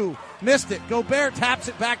 2. Missed it. Gobert taps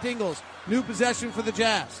it back to Ingles. New possession for the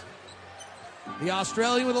Jazz. The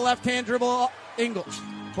Australian with a left-hand dribble, Ingles.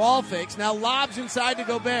 Ball fakes, now lobs inside to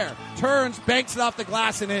Gobert. Turns, banks it off the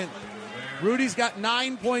glass and in. Rudy's got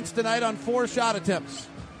 9 points tonight on 4 shot attempts.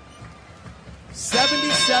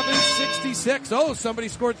 77-66. Oh, somebody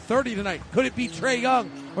scored 30 tonight. Could it be Trae Young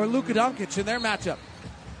or Luka Doncic in their matchup?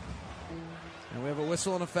 And we have a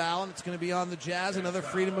whistle and a foul, and it's going to be on the Jazz. Another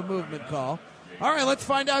freedom of movement call. All right, let's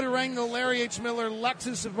find out who rang the Larry H. Miller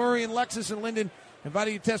Lexus of Murray and Lexus and Linden.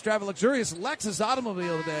 Inviting you to test drive a luxurious Lexus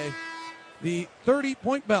automobile today. The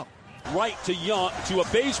 30-point bell. Right to Young, to a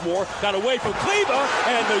Bazemore, got away from Kleber,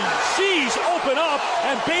 and the C's open up,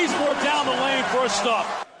 and Bazemore down the lane for a stop.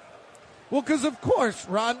 Well, because of course,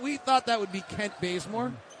 Ron, we thought that would be Kent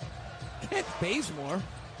Bazemore. Kent Bazemore?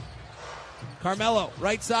 Carmelo,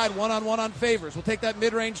 right side, one-on-one on Favors. Will take that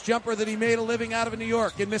mid-range jumper that he made a living out of in New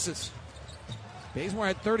York and misses. Bazemore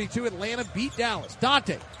had 32. Atlanta beat Dallas.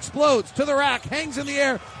 Dante explodes to the rack, hangs in the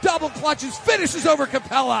air, double clutches, finishes over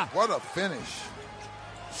Capella. What a finish.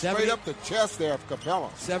 Straight up the chest there of Capella.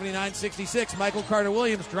 79-66. Michael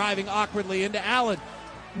Carter-Williams driving awkwardly into Allen.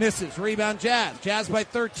 Misses. Rebound Jazz. Jazz by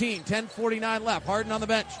 13. 10:49 left. Harden on the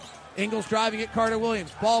bench. Ingles driving at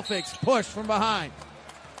Carter-Williams. Ball fakes. Push from behind.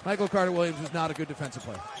 Michael Carter-Williams is not a good defensive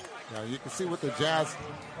player. Yeah, you can see what the Jazz,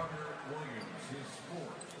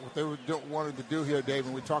 what they wanted to do here, Dave,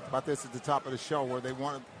 and we talked about this at the top of the show, where they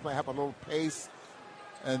wanted to have a little pace,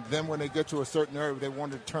 and then when they get to a certain area, they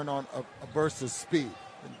wanted to turn on a burst of speed.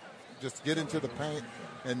 And just get into the paint,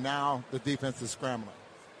 and now the defense is scrambling.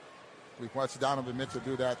 We've watched Donovan Mitchell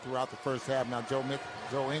do that throughout the first half. Now Joe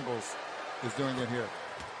Ingles is doing it here.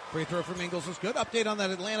 Free throw from Ingles was good. Update on that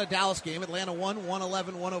Atlanta-Dallas game. Atlanta won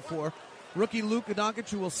 111-104. Rookie Luka Doncic,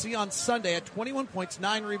 who we'll see on Sunday, at 21 points,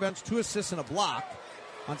 9 rebounds, 2 assists, and a block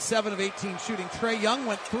on 7 of 18 shooting. Trae Young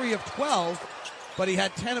went 3 of 12, but he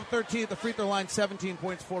had 10 of 13 at the free throw line, 17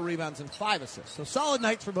 points, 4 rebounds, and 5 assists. So solid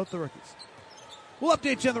nights for both the rookies. We'll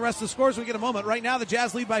update you on the rest of the scores when we get a moment. Right now, the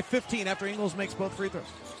Jazz lead by 15 after Ingles makes both free throws.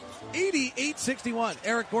 88-61.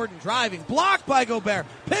 Eric Gordon driving. Blocked by Gobert.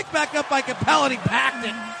 Picked back up by Capella, and he packed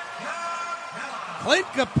it. Clint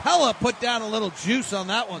Capella put down a little juice on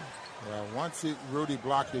that one. Yeah, once Rudy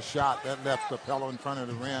blocked his shot, that left Capella in front of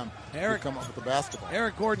the rim to come up with the basketball.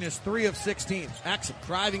 Eric Gordon is 3 of 16. Axum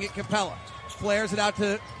driving at Capella. Flares it out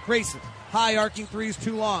to Grayson. High arcing threes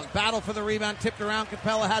too long. Battle for the rebound, tipped around.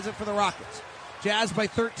 Capella has it for the Rockets. Jazz by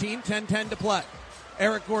 13, 10-10 to play.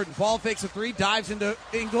 Eric Gordon, ball fakes a 3, dives into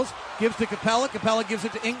Ingles, gives to Capella. Capella gives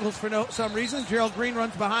it to Ingles for some reason. Gerald Green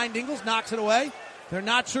runs behind Ingles, knocks it away. They're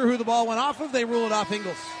not sure who the ball went off of. They rule it off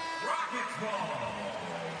Ingles.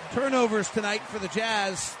 Turnovers tonight for the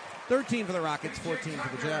Jazz. 13 for the Rockets, 14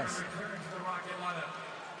 for the Jazz.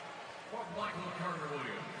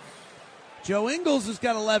 Joe Ingles has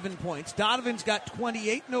got 11 points. Donovan's got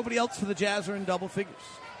 28. Nobody else for the Jazz are in double figures.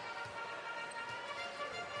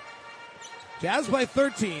 Jazz by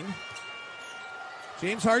 13.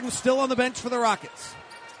 James Harden still on the bench for the Rockets.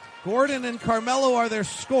 Gordon and Carmelo are their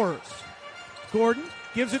scorers. Gordon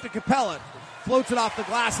gives it to Capella. Floats it off the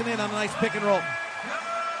glass and in on a nice pick and roll.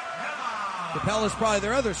 Capella's probably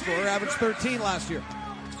their other scorer. Averaged 13 last year.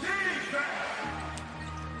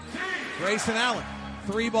 Grayson Allen.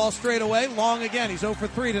 3 ball straight away. Long again. He's 0 for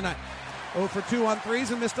 3 tonight. 0 for 2 on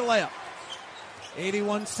threes and missed a layup.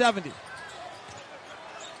 81-70.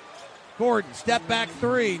 Gordon, step back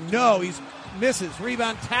 3. No, he misses.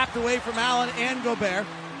 Rebound tapped away from Allen and Gobert.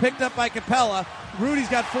 Picked up by Capella. Rudy's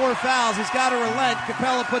got 4 fouls. He's got to relent.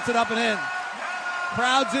 Capella puts it up and in.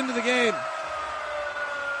 Crowds into the game.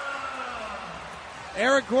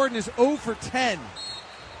 Eric Gordon is 0 for 10.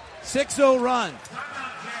 6-0 run.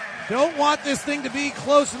 Don't want this thing to be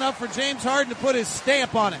close enough for James Harden to put his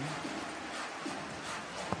stamp on it.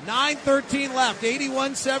 9:13 left.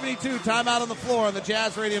 81-72. Timeout on the floor on the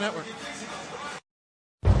Jazz Radio Network.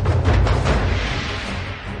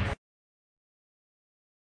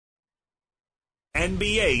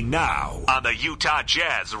 NBA Now on the Utah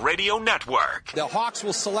Jazz Radio Network. The Hawks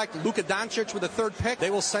will select Luka Doncic with the 3rd pick.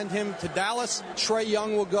 They will send him to Dallas. Trae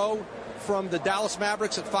Young will go from the Dallas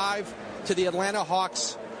Mavericks at 5 to the Atlanta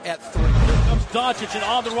Hawks at 3. Here comes Doncic and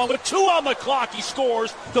on the run with 2 on the clock. He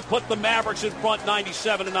scores to put the Mavericks in front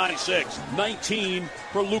 97-96. 19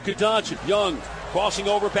 for Luka Doncic. Young crossing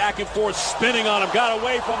over back and forth, spinning on him. Got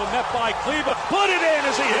away from him, met by Kleber. Put it in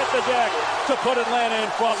as he hit the deck to put Atlanta in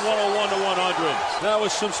front 101-100. That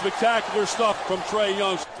was some spectacular stuff from Trae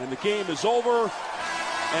Young. And the game is over.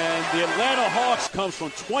 And the Atlanta Hawks comes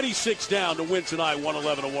from 26 down to win tonight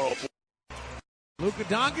 111-104. Luka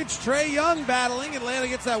Doncic, Trae Young battling. Atlanta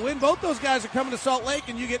gets that win. Both those guys are coming to Salt Lake,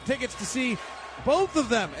 and you get tickets to see both of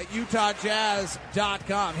them at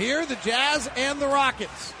UtahJazz.com. Here, the Jazz and the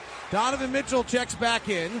Rockets. Donovan Mitchell checks back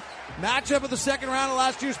in. Matchup of the second round of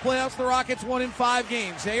last year's playoffs. The Rockets won in 5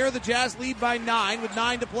 games. Here, the Jazz lead by 9 with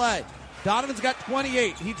 9 to play. Donovan's got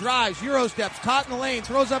 28. He drives, Euro steps, caught in the lane,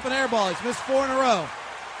 throws up an air ball. He's missed 4 in a row.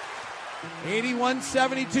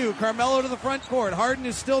 81-72. Carmelo to the front court. Harden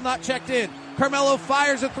is still not checked in. Carmelo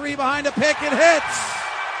fires a 3 behind a pick and hits.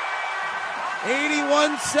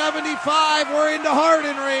 81-75. We're into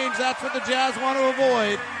Harden range. That's what the Jazz want to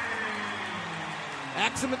avoid.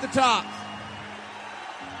 Axum at the top.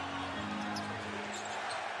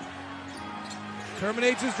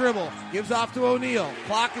 Terminates his dribble. Gives off to O'Neal.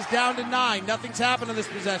 Clock is down to 9. Nothing's happened in this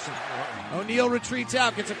possession. O'Neal retreats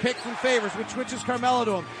out. Gets a pick from Favors, which switches Carmelo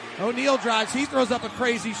to him. O'Neal drives. He throws up a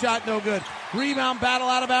crazy shot. No good. Rebound battle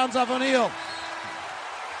out of bounds off O'Neal.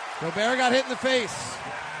 Gobert got hit in the face.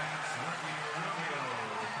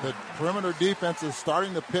 The perimeter defense is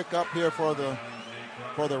starting to pick up here for the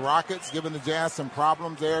Rockets, giving the Jazz some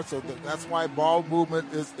problems there. So that's why ball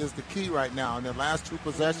movement is the key right now. In the last 2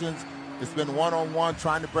 possessions, it's been one-on-one,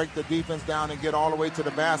 trying to break the defense down and get all the way to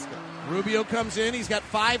the basket. Rubio comes in. He's got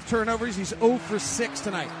 5 turnovers. He's 0 for 6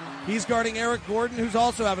 tonight. He's guarding Eric Gordon, who's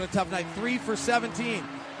also having a tough night. 3 for 17.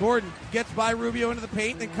 Gordon gets by Rubio into the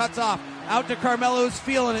paint and then cuts off. Out to Carmelo, who's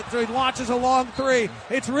feeling it. So he launches a long 3.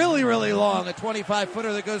 It's really, really long. A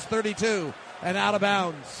 25-footer that goes 32 and out of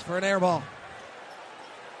bounds for an air ball.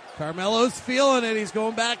 Carmelo's feeling it. He's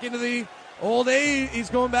going back into the old age. He's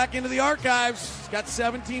going back into the archives. He's got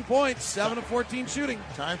 17 points, 7 of 14 shooting.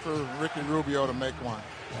 Time for Ricky Rubio to make one.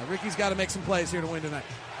 Yeah, Ricky's got to make some plays here to win tonight.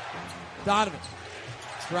 Donovan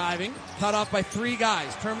driving, cut off by 3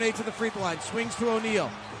 guys. Terminates at the free throw line. Swings to O'Neal.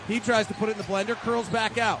 He tries to put it in the blender, curls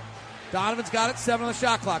back out. Donovan's got it, 7 on the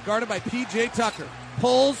shot clock. Guarded by P.J. Tucker.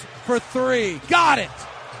 Pulls for 3. Got it!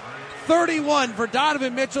 31 for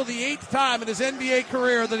Donovan Mitchell, the 8th time in his NBA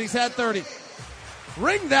career that he's had 30.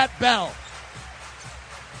 Ring that bell.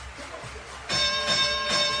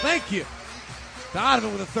 Thank you.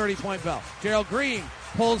 Donovan with a 30-point bell. Gerald Green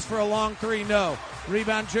pulls for a long 3, no.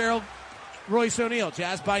 Rebound Gerald. Royce O'Neal,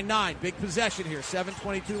 Jazz by 9. Big possession here,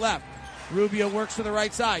 7:22 left. Rubio works to the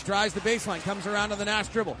right side, drives the baseline, comes around to the Nash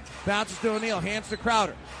dribble. Bounces to O'Neal, hands to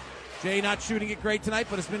Crowder. Jay not shooting it great tonight,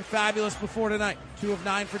 but it's been fabulous before tonight. 2 of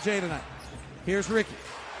 9 for Jay tonight. Here's Ricky.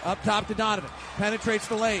 Up top to Donovan. Penetrates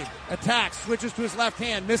the lane. Attacks. Switches to his left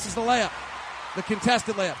hand. Misses the layup. The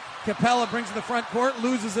contested layup. Capella brings it to the front court.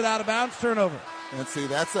 Loses it out of bounds. Turnover. And see,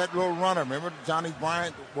 that's that little runner. Remember Johnny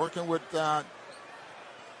Bryant working with Donovan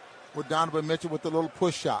Mitchell with the little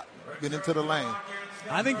push shot. Get into the lane.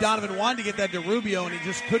 I think Donovan wanted to get that to Rubio, and he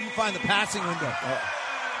just couldn't find the passing window.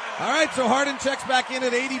 All right, so Harden checks back in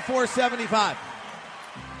at 84-75.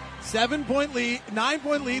 7-point lead,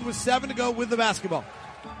 9-point lead with 7 to go with the basketball.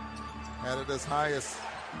 Had it as high as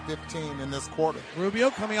 15 in this quarter. Rubio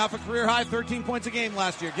coming off a career-high 13 points a game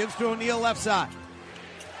last year. Gives to O'Neal left side.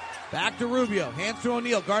 Back to Rubio. Hands to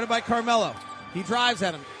O'Neal, guarded by Carmelo. He drives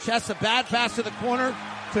at him. Chests a bad pass to the corner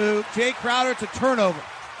to Jay Crowder. It's a turnover.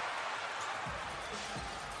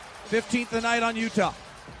 15th of the night on Utah.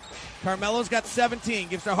 Carmelo's got 17.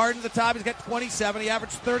 Gives to Harden at the top. He's got 27. He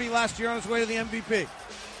averaged 30 last year on his way to the MVP.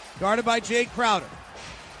 Guarded by Jay Crowder.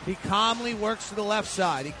 He calmly works to the left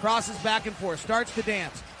side. He crosses back and forth. Starts to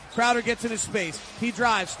dance. Crowder gets in his space. He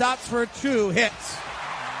drives. Stops for a 2. Hits.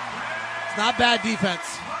 It's not bad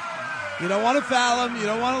defense. You don't want to foul him. You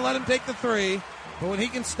don't want to let him take the 3. But when he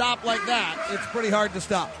can stop like that, it's pretty hard to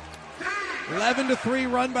stop.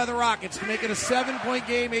 11-3 run by the Rockets to make it a 7-point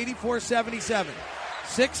game, 84-77.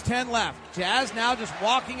 6:10 left. Jazz now just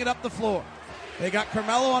walking it up the floor. They got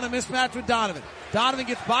Carmelo on a mismatch with Donovan. Donovan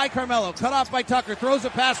gets by Carmelo, cut off by Tucker, throws a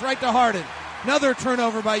pass right to Harden. Another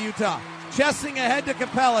turnover by Utah. Chesting ahead to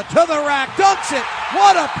Capella, to the rack, dunks it.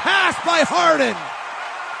 What a pass by Harden.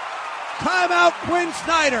 Timeout Quinn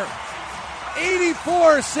Snyder.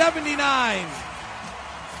 84-79.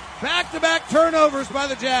 Back-to-back turnovers by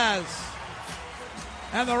the Jazz.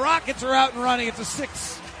 And the Rockets are out and running. It's a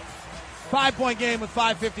 5-point game with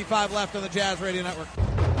 5:55 left on the Jazz Radio Network.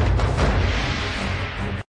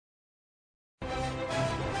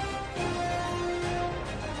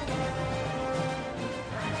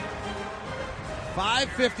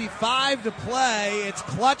 .55 to play. It's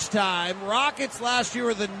clutch time. Rockets last year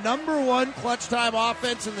were the number 1 clutch time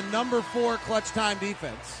offense and the number 4 clutch time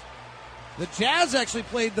defense. The Jazz actually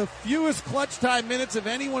played the fewest clutch time minutes of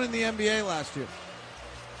anyone in the NBA last year.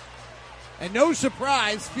 And no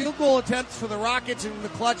surprise, field goal attempts for the Rockets in the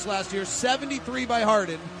clutch last year, 73 by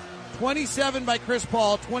Harden, 27 by Chris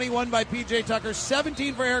Paul, 21 by P.J. Tucker,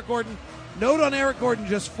 17 for Eric Gordon. Note on Eric Gordon,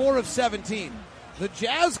 just 4 of 17. The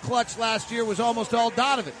Jazz clutch last year was almost all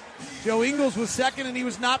Donovan. Joe Ingles was second, and he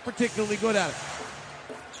was not particularly good at it.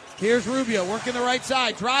 Here's Rubio working the right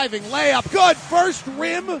side, driving, layup, good, first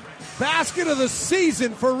rim basket of the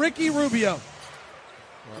season for Ricky Rubio.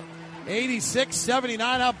 86-79,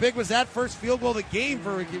 how big was that first field goal of the game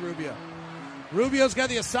for Ricky Rubio? Rubio's got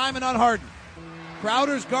the assignment on Harden.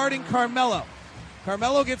 Crowder's guarding Carmelo.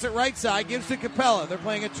 Carmelo gets it right side, gives to Capella. They're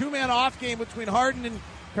playing a 2-man off game between Harden and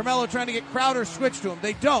Carmelo, trying to get Crowder switched to him.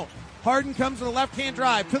 They don't. Harden comes with a left-hand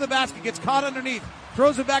drive to the basket, gets caught underneath,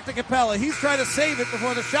 throws it back to Capella. He's trying to save it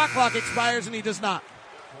before the shot clock expires, and he does not.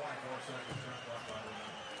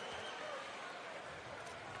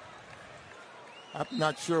 I'm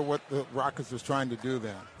not sure what the Rockets was trying to do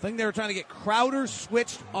then. I think they were trying to get Crowder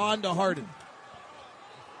switched on to Harden.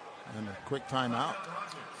 And a quick timeout.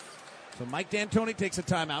 So Mike D'Antoni takes a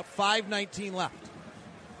timeout. 5:19 left.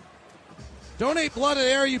 Donate blood at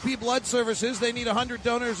ARUP Blood Services. They need 100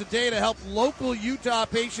 donors a day to help local Utah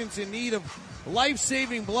patients in need of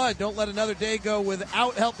life-saving blood. Don't let another day go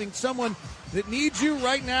without helping someone that needs you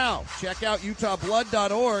right now. Check out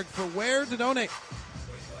utahblood.org for where to donate.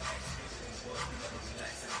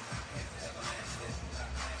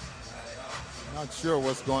 Not sure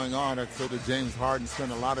what's going on. I said that James Harden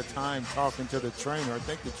spent a lot of time talking to the trainer. I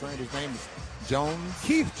think the trainer's name is Jones.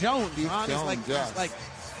 Keith Jones. Keith Ron, Jones, it's like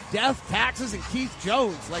death, taxes, and Keith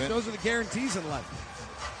Jones. Like those are the guarantees in life.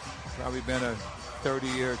 Probably been a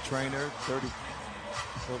 30-year trainer, 30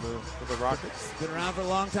 for the Rockets. Been around for a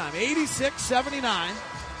long time. 86-79.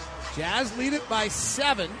 Jazz lead it by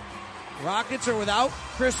 7. Rockets are without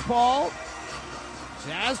Chris Paul.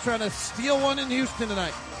 Jazz trying to steal one in Houston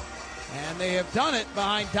tonight. And they have done it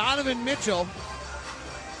behind Donovan Mitchell.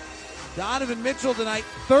 Donovan Mitchell tonight,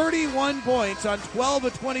 31 points on 12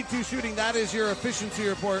 of 22 shooting. That is your efficiency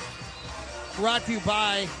report. Brought to you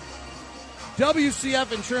by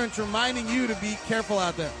WCF Insurance, reminding you to be careful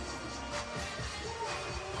out there.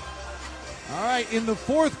 All right, in the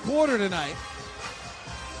fourth quarter tonight,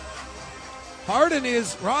 Harden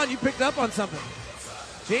is, Ron, you picked up on something.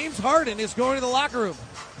 James Harden is going to the locker room.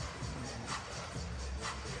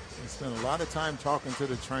 He spent a lot of time talking to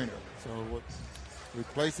the trainer. So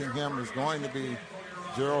replacing him is going to be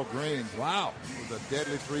Gerald Green. Wow. Who's a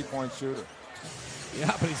deadly three-point shooter.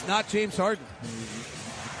 Yeah, but he's not James Harden.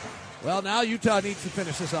 Well, now Utah needs to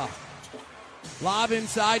finish this off. Lob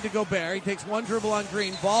inside to Gobert. He takes one dribble on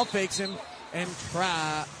Green. Ball fakes him and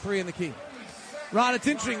three in the key. Ron, it's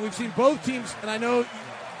interesting. We've seen both teams, and I know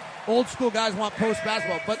old school guys want post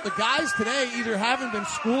basketball, but the guys today either haven't been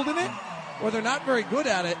schooled in it or they're not very good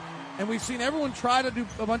at it. And we've seen everyone try to do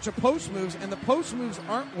a bunch of post moves, and the post moves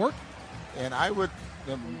aren't working. And I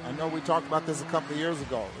know we talked about this a couple of years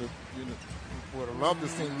ago. Would have loved to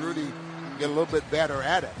see Rudy get a little bit better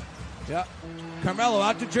at it. Yeah. Carmelo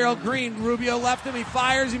out to Gerald Green. Rubio left him. He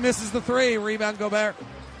fires. He misses the three. Rebound Gobert.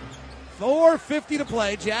 4:50 to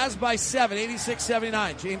play. Jazz by 7,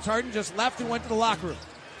 86-79. James Harden just left and went to the locker room.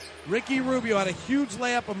 Ricky Rubio had a huge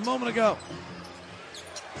layup a moment ago.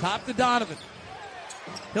 Top to Donovan.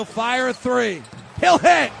 He'll fire a three. He'll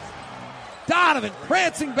hit. Donovan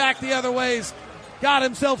prancing back the other ways. Got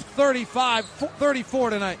himself 34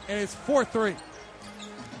 tonight, and it's 4-3.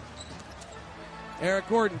 Eric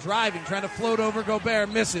Gordon driving, trying to float over Gobert,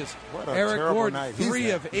 misses. Eric Gordon, night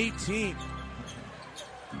 3 of 18.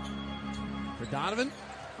 For Donovan,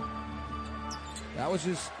 that was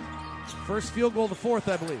his first field goal of the fourth,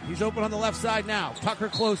 I believe. He's open on the left side now. Tucker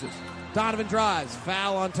closes. Donovan drives.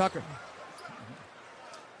 Foul on Tucker.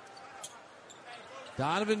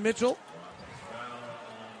 Donovan Mitchell.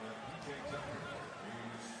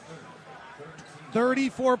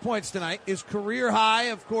 34 points tonight. His career high,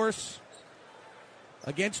 of course,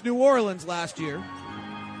 against New Orleans last year.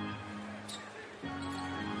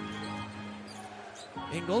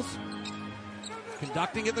 Ingles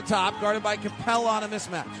conducting at the top, guarded by Capella on a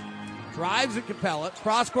mismatch. Drives at Capella,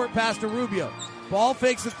 cross-court pass to Rubio. Ball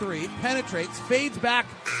fakes a three, penetrates, fades back,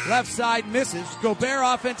 left side, misses. Gobert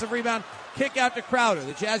offensive rebound, kick out to Crowder.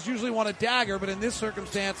 The Jazz usually want a dagger, but in this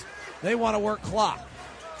circumstance, they want to work clock.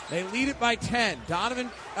 They lead it by 10.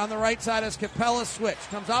 Donovan on the right side as Capella switch.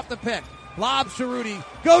 Comes off the pick. Lobs to Rudy.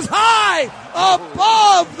 Goes high!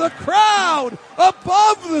 Above the crowd!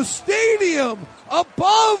 Above the stadium!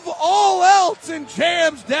 Above all else, and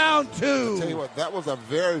jams down two. I'll tell you what, that was a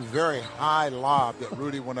very, very high lob that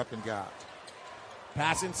Rudy went up and got.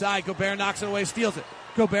 Pass inside. Gobert knocks it away, steals it.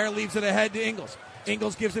 Gobert leaves it ahead to Ingles.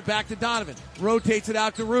 Ingles gives it back to Donovan. Rotates it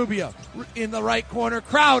out to Rubio. In the right corner,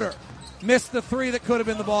 Crowder. Missed the three that could have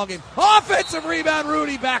been the ballgame. Offensive rebound,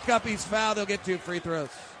 Rudy back up. He's fouled. He'll get 2 free throws.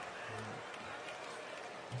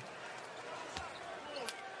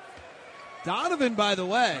 Donovan, by the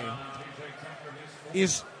way,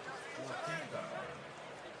 is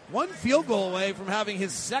one field goal away from having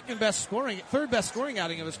his third best scoring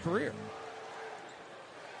outing of his career.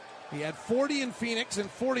 He had 40 in Phoenix and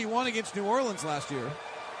 41 against New Orleans last year.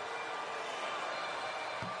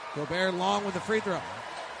 Gobert long with the free throw.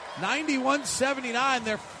 91-79,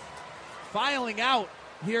 they're filing out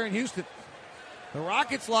here in Houston. The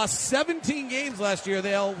Rockets lost 17 games last year.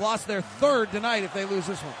 They'll lost their third tonight if they lose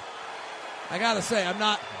this one. I got to say, I'm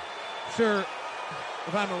not sure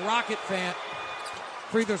if I'm a Rocket fan.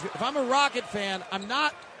 Free throws. If I'm a Rocket fan, I'm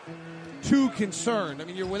not too concerned. I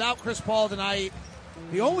mean, you're without Chris Paul tonight.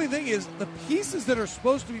 The only thing is the pieces that are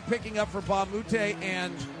supposed to be picking up for Bamute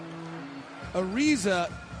and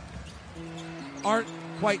Ariza aren't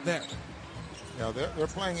quite there. Yeah, they're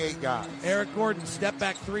playing 8 guys. Eric Gordon, step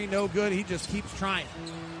back 3, no good. He just keeps trying.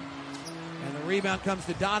 And the rebound comes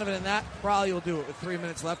to Donovan, and that probably will do it with 3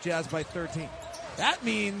 minutes left. Jazz by 13. That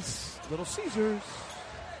means Little Caesars.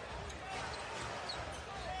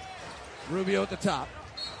 Rubio at the top.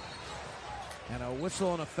 And a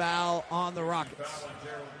whistle and a foul on the Rockets.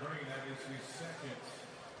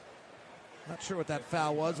 Not sure what that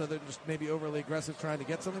foul was, other than just maybe overly aggressive trying to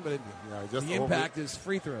get something, but the impact is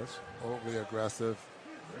free throws. Overly aggressive.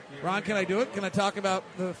 Ron, can I do it? Can I talk about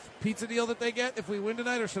the pizza deal that they get if we win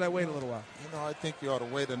tonight, or should I wait a little while? I think you ought to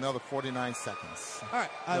wait another 49 seconds. All right,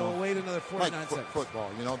 I will wait another 49 seconds. Football,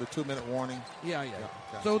 the 2-minute warning. Yeah. Okay.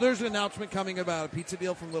 So there's an announcement coming about a pizza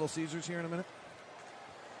deal from Little Caesars here in a minute.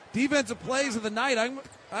 Defensive plays of the night.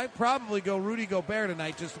 I'd probably go Rudy Gobert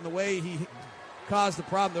tonight, just in the way he caused the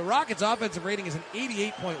problem. The Rockets' offensive rating is an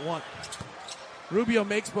 88.1. Rubio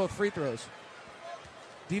makes both free throws.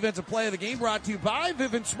 Defensive play of the game brought to you by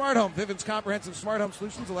Vivint Smart Home. Vivint's comprehensive smart home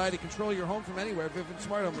solutions allow you to control your home from anywhere. Vivint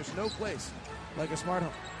Smart Home, there's no place like a smart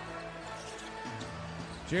home.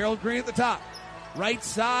 Gerald Green at the top. Right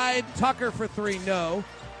side, Tucker for 3, no.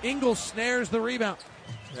 Ingles snares the rebound.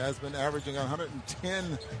 Has been averaging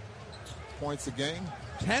 110 points a game.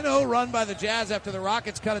 10-0 run by the Jazz after the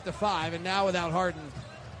Rockets cut it to 5, and now without Harden,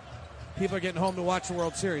 people are getting home to watch the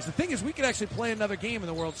World Series. The thing is, we could actually play another game and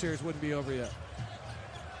the World Series wouldn't be over yet.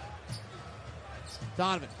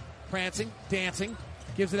 Donovan, prancing, dancing,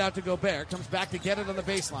 gives it out to Gobert, comes back to get it on the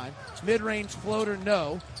baseline. Mid-range floater,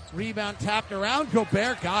 no. Rebound tapped around,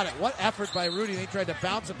 Gobert got it. What effort by Rudy. They tried to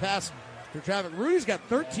bounce a pass to Travis. Rudy's got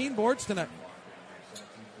 13 boards tonight.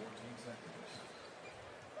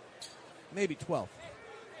 Maybe 12.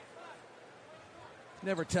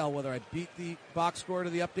 Never tell whether I beat the box score to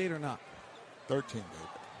the update or not. 13,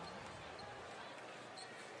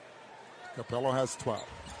 David. Capello has 12.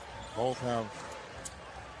 Both have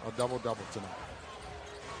a double-double tonight.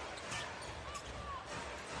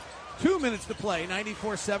 2 minutes to play,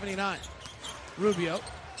 94-79. Rubio.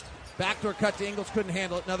 Backdoor cut to Ingles, couldn't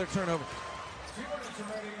handle it. Another turnover.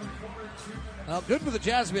 Well, good for the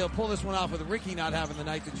Jazz to be able to pull this one off with Ricky not having the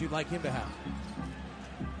night that you'd like him to have.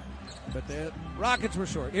 But the Rockets were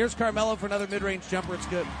short. Here's Carmelo for another mid-range jumper. It's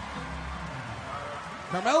good.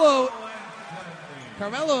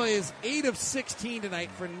 Carmelo is 8 of 16 tonight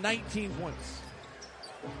for 19 points.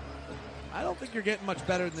 I don't think you're getting much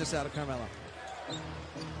better than this out of Carmelo.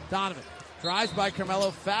 Donovan drives by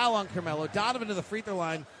Carmelo, foul on Carmelo. Donovan to the free throw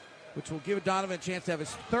line, which will give Donovan a chance to have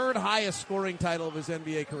his 3rd highest scoring title of his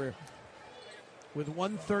NBA career. With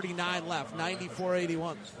 139 left, 94-81.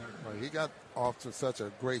 Well, he got off to such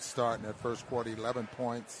a great start in that first quarter, 11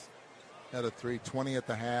 points, had a 3, 20 at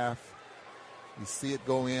the half. You see it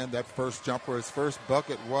go in, that first jumper. His first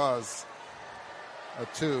bucket was a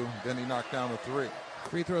 2, then he knocked down a 3.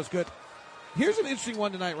 Free throw's good. Here's an interesting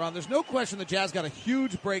one tonight, Ron. There's no question the Jazz got a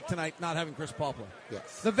huge break tonight not having Chris Paul play.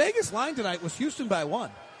 Yes. The Vegas line tonight was Houston by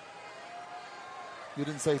 1. You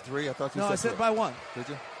didn't say 3? I thought you said 3. No, I said by 1. Did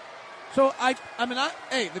you? So,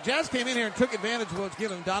 the Jazz came in here and took advantage of what was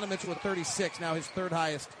given. Donovan Mitchell with 36, now his 3rd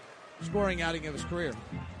highest scoring outing of his career.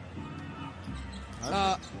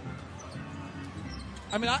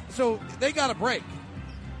 So they got a break,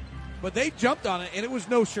 but they jumped on it, and it was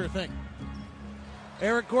no sure thing.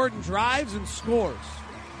 Eric Gordon drives and scores.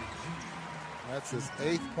 That's his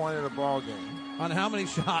 8th point of the ball game. On how many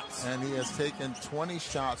shots? And he has taken 20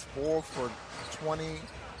 shots, 4 for 20,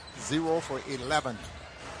 0 for 11.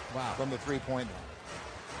 Wow. From the 3-point line.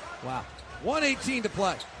 Wow. 1:18 to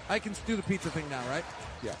play. I can do the pizza thing now, right?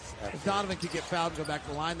 Yes, absolutely. If Donovan could get fouled and go back to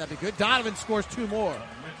the line, that'd be good. Donovan scores 2 more.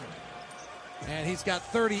 And he's got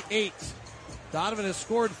 38. Donovan has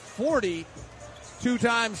scored 40 2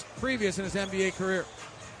 times previous in his NBA career.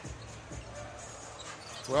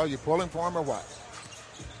 Well, you pulling for him or what?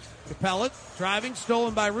 Capella driving,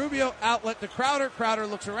 stolen by Rubio, outlet to Crowder. Crowder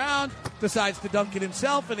looks around, decides to dunk it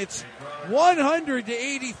himself, and it's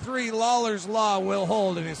 100-83. Lawler's Law will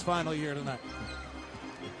hold in his final year tonight.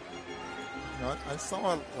 You know, I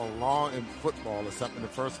saw a law in football or something, the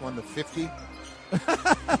first one to 50.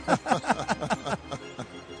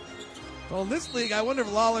 Well, in this league, I wonder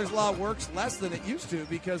if Lawler's Law works less than it used to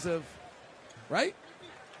because of, right?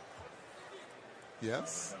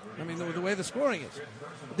 Yes. I mean, the way the scoring is.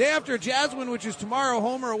 Day after a Jazz win, which is tomorrow,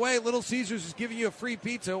 home or away, Little Caesars is giving you a free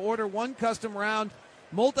pizza. Order one custom round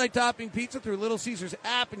multi-topping pizza through Little Caesars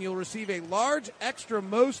app, and you'll receive a large extra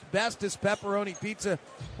most bestest pepperoni pizza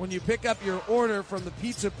when you pick up your order from the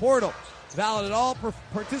pizza portal. Valid at all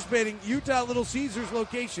participating Utah Little Caesars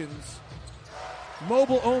locations.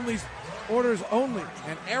 Mobile only, orders only.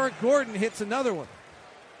 And Eric Gordon hits another one.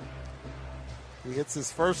 He hits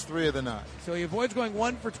his first 3 of the night. So he avoids going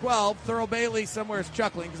 1 for 12. Thurl Bailey somewhere is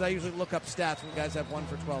chuckling because I usually look up stats when guys have 1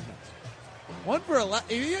 for 12 nights. 1 for 11.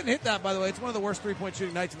 He didn't hit that, by the way. It's one of the worst three-point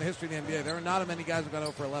shooting nights in the history of the NBA. There are not many guys who have gone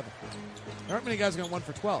 0 for 11. There aren't many guys who have gone 1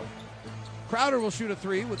 for 12. Crowder will shoot a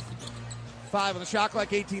 3 with 5 on the shot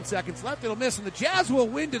clock, 18 seconds left. It'll miss, and the Jazz will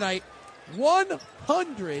win tonight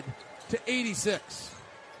 100-86.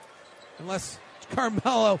 Unless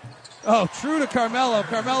Carmelo. Oh, true to Carmelo.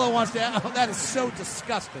 Carmelo wants to. Oh, that is so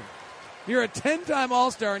disgusting. You're a 10-time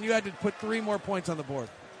All-Star, and you had to put 3 more points on the board.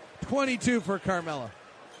 22 for Carmelo.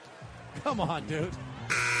 Come on, dude.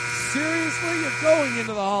 Seriously? You're going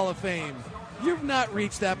into the Hall of Fame. You've not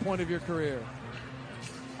reached that point of your career.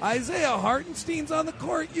 Isaiah Hartenstein's on the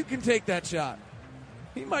court. You can take that shot.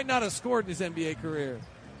 He might not have scored in his NBA career.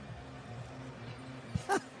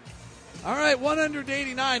 All right,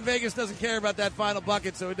 189. Vegas doesn't care about that final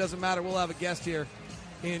bucket, so it doesn't matter. We'll have a guest here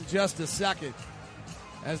in just a second.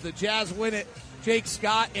 As the Jazz win it, Jake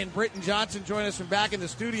Scott and Britton Johnson join us from back in the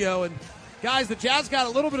studio. And, guys, the Jazz got a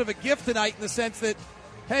little bit of a gift tonight in the sense that,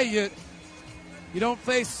 hey, you don't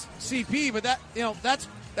face CP, but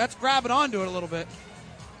that's grabbing onto it a little bit.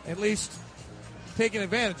 At least taking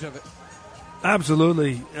advantage of it.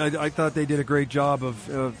 Absolutely. I thought they did a great job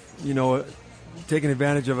of taking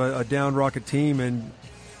advantage of a down Rocket team. And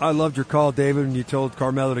I loved your call, David, when you told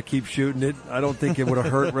Carmelo to keep shooting it. I don't think it would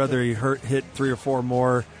have hurt whether he hit 3 or 4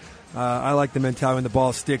 more. I like the mentality when the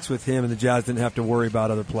ball sticks with him and the Jazz didn't have to worry about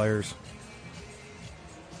other players.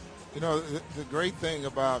 You know, the great thing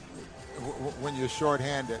about when you're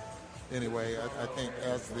shorthanded, anyway, I think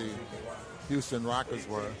as the Houston Rockets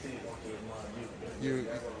were, you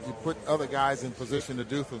put other guys in position to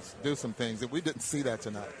do some things, and we didn't see that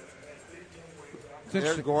tonight.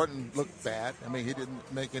 Eric Gordon looked bad. I mean, he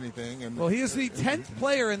didn't make anything. Well, he is the 10th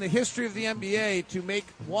player in the history of the NBA to make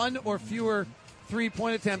 1 or fewer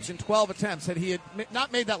three-point attempts in 12 attempts. Had he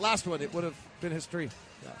not made that last one, it would have been his 3.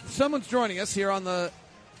 Someone's joining us here on the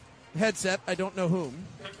headset. I don't know whom.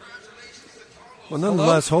 Well,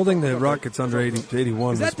 nonetheless, holding the Rockets under 80 to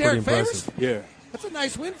 81 was pretty impressive. Favors? Yeah. That's a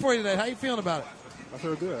nice win for you today. How are you feeling about it? I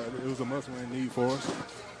feel good. It was a must-win need for us.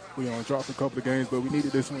 We dropped a couple of games, but we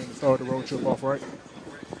needed this win to start the road trip off right.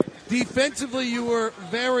 Defensively, you were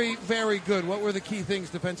very, very good. What were the key things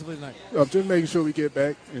defensively tonight? Just making sure we get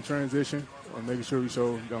back in transition, making sure we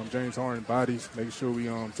show James Harden bodies, making sure we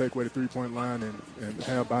take away the three-point line and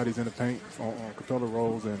have bodies in the paint on Capella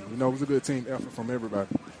rolls. And, it was a good team effort from everybody.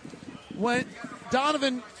 When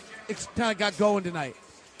Donovan kind of got going tonight,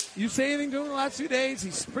 you say anything to him in the last 2 days?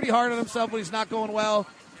 He's pretty hard on himself when he's not going well.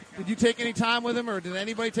 Did you take any time with him, or did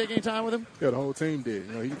anybody take any time with him? Yeah, the whole team did.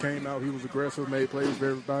 He came out, he was aggressive, made plays for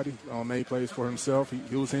everybody, made plays for himself.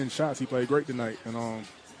 He was hitting shots. He played great tonight. And,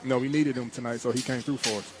 we needed him tonight, so he came through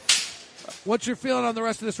for us. What's your feeling on the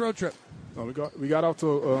rest of this road trip? We got off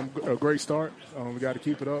to a great start. We got to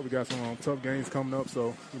keep it up. We got some tough games coming up,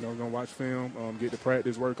 so we're going to watch film, get to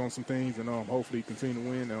practice, work on some things, and hopefully continue to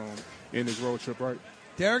win in this road trip right.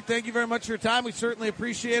 Derek, thank you very much for your time. We certainly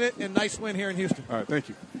appreciate it, and nice win here in Houston. All right, thank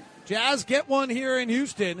you. Jazz get one here in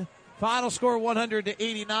Houston. Final score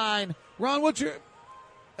 100-89. Ron, what's your?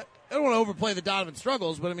 I don't want to overplay the Donovan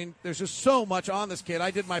struggles, but I mean, there's just so much on this kid.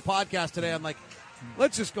 I did my podcast today. I'm like,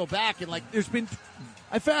 let's just go back and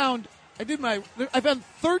I found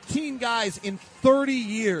 13 guys in 30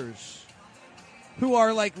 years who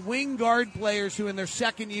are like wing guard players who in their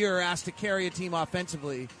second year are asked to carry a team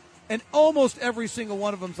offensively, and almost every single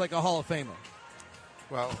one of them is like a Hall of Famer.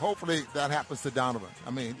 Well, hopefully that happens to Donovan.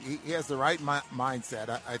 I mean, he has the right mindset,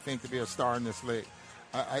 I think, to be a star in this league.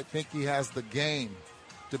 I think he has the game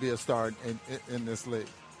to be a star in this league.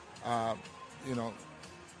 He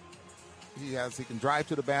can drive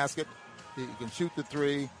to the basket. He can shoot the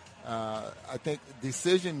 3. I think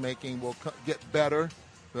decision-making will get better.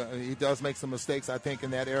 He does make some mistakes, I think,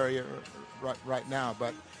 in that area right now.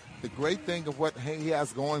 But the great thing of what he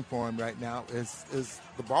has going for him right now is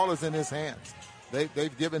the ball is in his hands.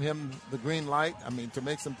 They've given him the green light, to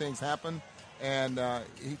make some things happen, and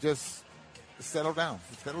he just settle down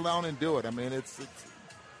and do it. It's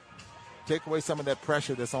take away some of that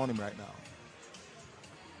pressure that's on him right now.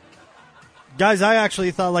 Guys, I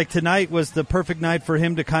actually thought tonight was the perfect night for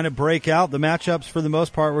him to kind of break out. The matchups, for the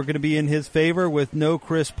most part, were going to be in his favor with no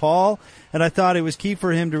Chris Paul. And I thought it was key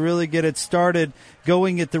for him to really get it started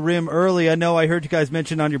going at the rim early. I know I heard you guys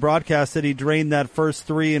mention on your broadcast that he drained that first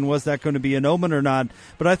 3, and was that going to be an omen or not?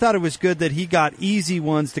 But I thought it was good that he got easy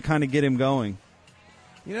ones to kind of get him going.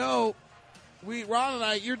 Ron and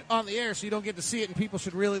I, you're on the air, so you don't get to see it, and people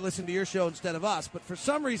should really listen to your show instead of us. But for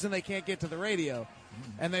some reason, they can't get to the radio,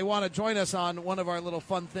 and they want to join us on one of our little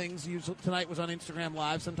fun things. Tonight was on Instagram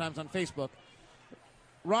Live, sometimes on Facebook.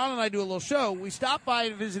 Ron and I do a little show. We stopped by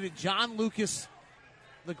and visited John Lucas,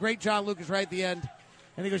 the great John Lucas, right at the end.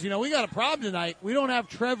 And he goes, we got a problem tonight. We don't have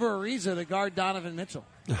Trevor Ariza to guard Donovan Mitchell.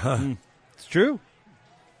 It's true.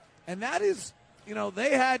 And that is,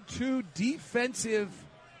 they had two defensive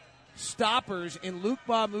stoppers in Luke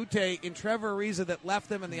Ba-a-Moute and Trevor Ariza that left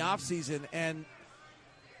them in the offseason. And,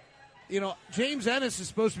 James Ennis is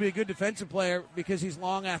supposed to be a good defensive player because he's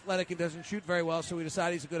long, athletic, and doesn't shoot very well, so we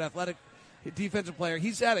decided he's a good athletic defensive player.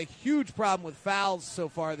 He's had a huge problem with fouls so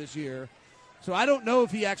far this year. So I don't know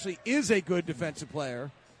if he actually is a good defensive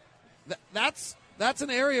player. That's an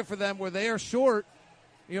area for them where they are short.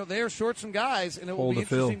 They are short some guys, and it will be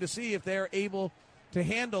interesting to see if they're able to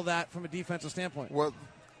handle that from a defensive standpoint. Well,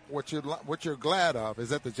 what you're glad of is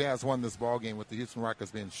that the Jazz won this ball game with the Houston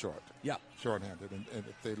Rockets being short. Yeah. Short-handed. And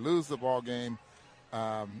if they lose the ball game,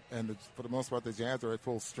 and for the most part the Jazz are at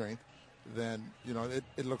full strength, then,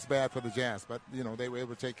 it looks bad for the Jazz. But, they were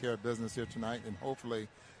able to take care of business here tonight, and hopefully,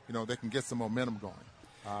 they can get some momentum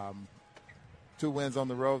going. 2 wins on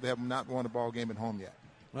the road. They have not won a ball game at home yet.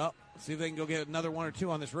 Well, let's see if they can go get another 1 or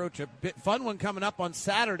 2 on this road trip. Fun one coming up on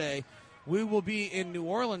Saturday. We will be in New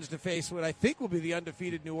Orleans to face what I think will be the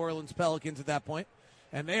undefeated New Orleans Pelicans at that point.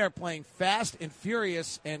 And they are playing fast and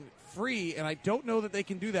furious and free, and I don't know that they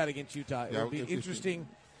can do that against Utah. It will be interesting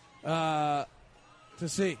to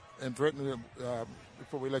see. And Britain,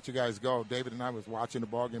 before we let you guys go, David and I was watching the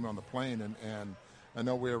ball game on the plane, and I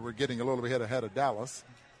know we're getting a little bit ahead of Dallas.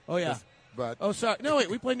 Oh, yeah. But sorry. No, wait,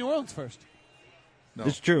 we played New Orleans first. No.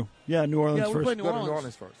 It's true. Yeah, New Orleans first. We played New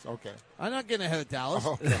Orleans first. Okay. I'm not getting ahead of Dallas.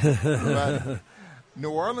 Okay. But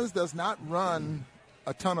New Orleans does not run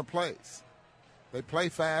a ton of plays. They play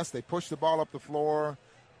fast. They push the ball up the floor,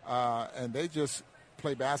 and they just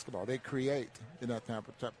play basketball. They create in that time.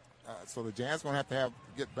 So the Jazz going to have to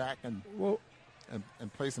get back and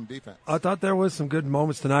play some defense. I thought there was some good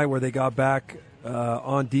moments tonight where they got back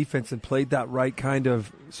on defense and played that right kind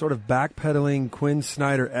of sort of backpedaling Quinn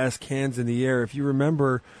Snyder-esque hands in the air. If you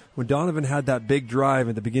remember when Donovan had that big drive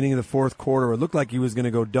at the beginning of the fourth quarter, it looked like he was going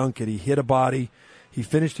to go dunk it. He hit a body. He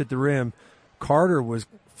finished at the rim. Carter was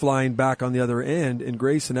flying back on the other end, and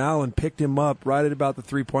Grayson Allen picked him up right at about the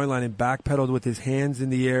three-point line and backpedaled with his hands in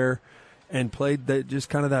the air and played just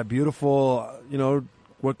kind of that beautiful,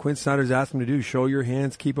 what Quinn Snyder's asked him to do, show your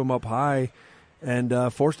hands, keep them up high,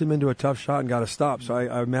 and forced him into a tough shot and got a stop. So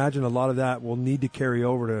I imagine a lot of that will need to carry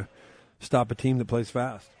over to stop a team that plays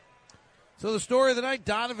fast. So the story of the night,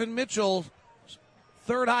 Donovan Mitchell,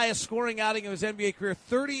 third highest scoring outing of his NBA career,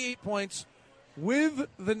 38 points with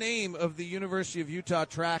the name of the University of Utah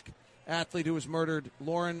track athlete who was murdered,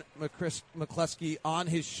 Lauren McCluskey, on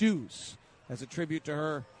his shoes as a tribute to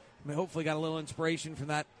her. Hopefully got a little inspiration from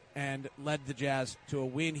that and led the Jazz to a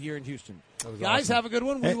win here in Houston. Guys, awesome. Have a good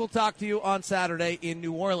one. We will talk to you on Saturday in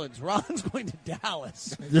New Orleans. Ron's going to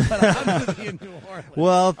Dallas, but I'm going to be in New Orleans.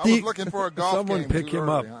 Well, I was looking for a golf someone game pick him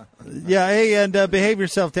early, up. Huh? Yeah, hey, and behave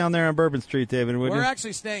yourself down there on Bourbon Street, David. We're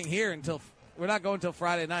actually staying here we're not going until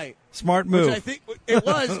Friday night. Smart move. Which I think it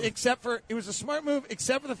was, it was a smart move,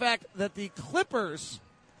 except for the fact that the Clippers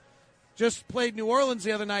just played New Orleans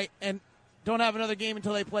the other night and don't have another game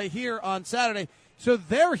until they play here on Saturday. So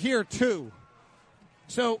they're here too.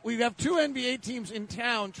 So we have 2 NBA teams in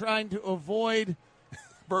town trying to avoid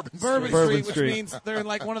Bourbon Street, which means they're in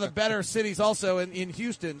like one of the better cities also in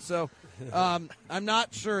Houston. So I'm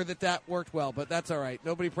not sure that worked well, but that's all right.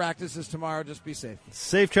 Nobody practices tomorrow. Just be safe.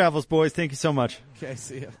 Safe travels, boys. Thank you so much. Okay,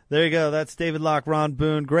 see you. There you go. That's David Locke, Ron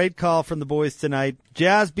Boone. Great call from the boys tonight.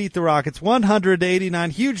 Jazz beat the Rockets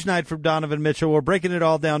 100-89. Huge night from Donovan Mitchell. We're breaking it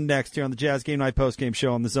all down next here on the Jazz Game Night Postgame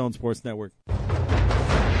Show on the Zone Sports Network.